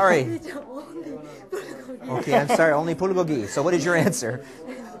 Sorry. Sorry. It's only bulgogi. Okay, I'm sorry. Only bulgogi. So what is your answer?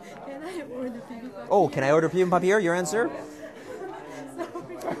 Can I order bibimbap? Oh, can I order bibimbap here? Your answer?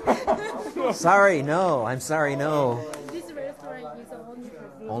 Sorry, no. I'm sorry, no. This restaurant is Only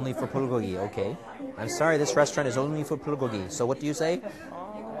only for for bulgogi. Okay. I'm sorry. This restaurant is only for bulgogi. So what do you say?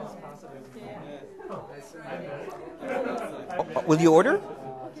 Oh, will you order?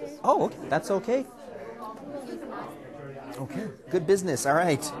 Oh, okay. That's okay. Okay. Good business. All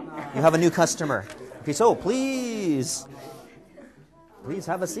right. You have a new customer. Okay, so please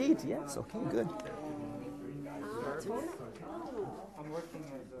have a seat. Yes. Okay, good. I'm working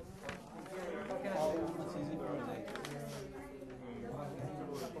as a.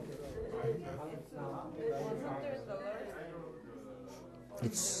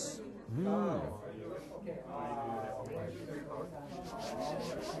 It's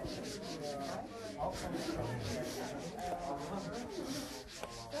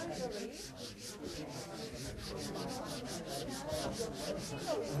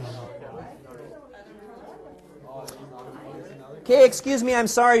Okay, excuse me, I'm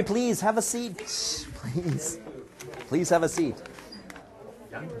sorry. Please have a seat. Please. Please have a seat.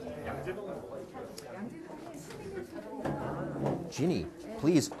 Ginny,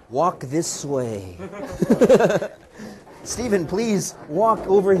 please walk this way. Stephen, please walk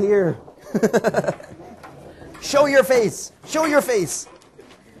over here. Show your face. Show your face.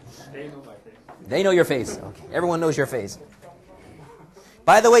 They know your face. Okay, everyone knows your face.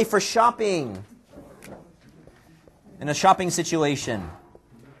 By the way, for shopping, in a shopping situation,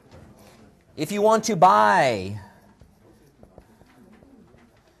 if you want to buy,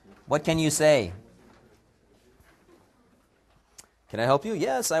 what can you say? Can I help you?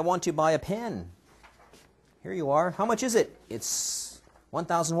 Yes, I want to buy a pen. Here you are. How much is it? It's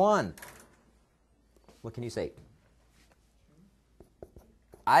 1,001. What can you say?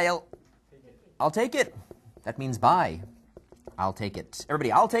 I'll take it. That means buy. I'll take it.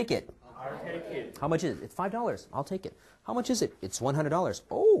 Everybody, I'll take it. I'll take it. How much is it? It's $5. I'll take it. How much is it? It's $100.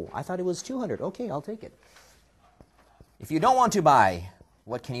 Oh, I thought it was $200. Okay, I'll take it. If you don't want to buy,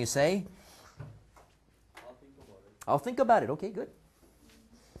 what can you say? I'll think about it. Okay, good.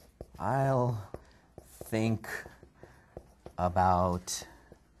 I'll think about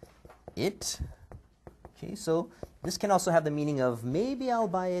it. Okay, so this can also have the meaning of maybe I'll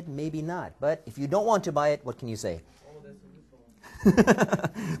buy it, maybe not. But if you don't want to buy it, what can you say?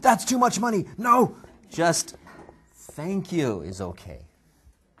 That's too much money. No, just thank you is okay.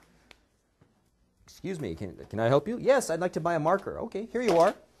 Excuse me, can I help you? Yes, I'd like to buy a marker. Okay, here you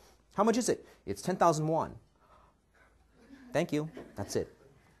are. How much is it? It's 10,000 won. Thank you. That's it.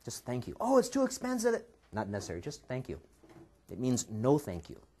 Just thank you. Oh, it's too expensive. Not necessary. Just thank you. It means no thank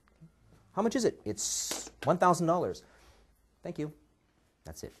you. How much is it? It's $1,000. Thank you.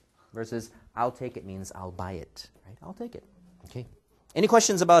 That's it. Versus I'll take it means I'll buy it. Right? I'll take it. Okay. Any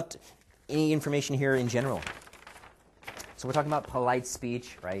questions about any information here in general? So we're talking about polite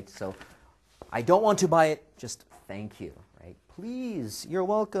speech, right? So I don't want to buy it, just thank you, right? Please, you're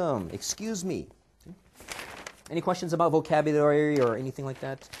welcome. Excuse me. Any questions about vocabulary or anything like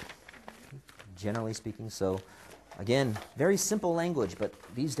that? Generally speaking, so again, very simple language, but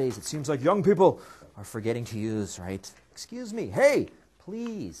these days it seems like young people are forgetting to use, right? Excuse me. Hey,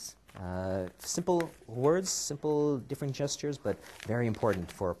 please. Simple words, simple different gestures, but very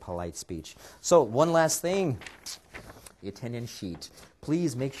important for polite speech. So one last thing, the attendance sheet.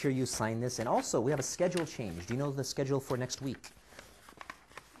 Please make sure you sign this. And also, we have a schedule change. Do you know the schedule for next week?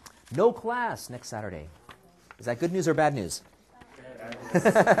 No class next Saturday. Is that good news or bad news?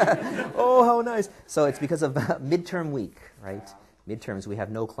 Oh, how nice. So it's because of midterm week, right? Midterms, we have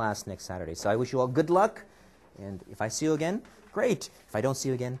no class next Saturday. So I wish you all good luck. And if I see you again, great. If I don't see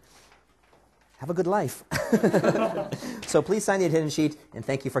you again, have a good life. So please sign the attendance sheet, and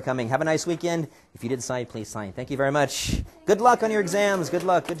thank you for coming. Have a nice weekend. If you didn't sign, please sign. Thank you very much. Good luck on your exams. Good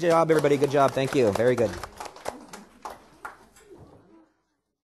luck. Good job, everybody. Good job. Thank you. Very good.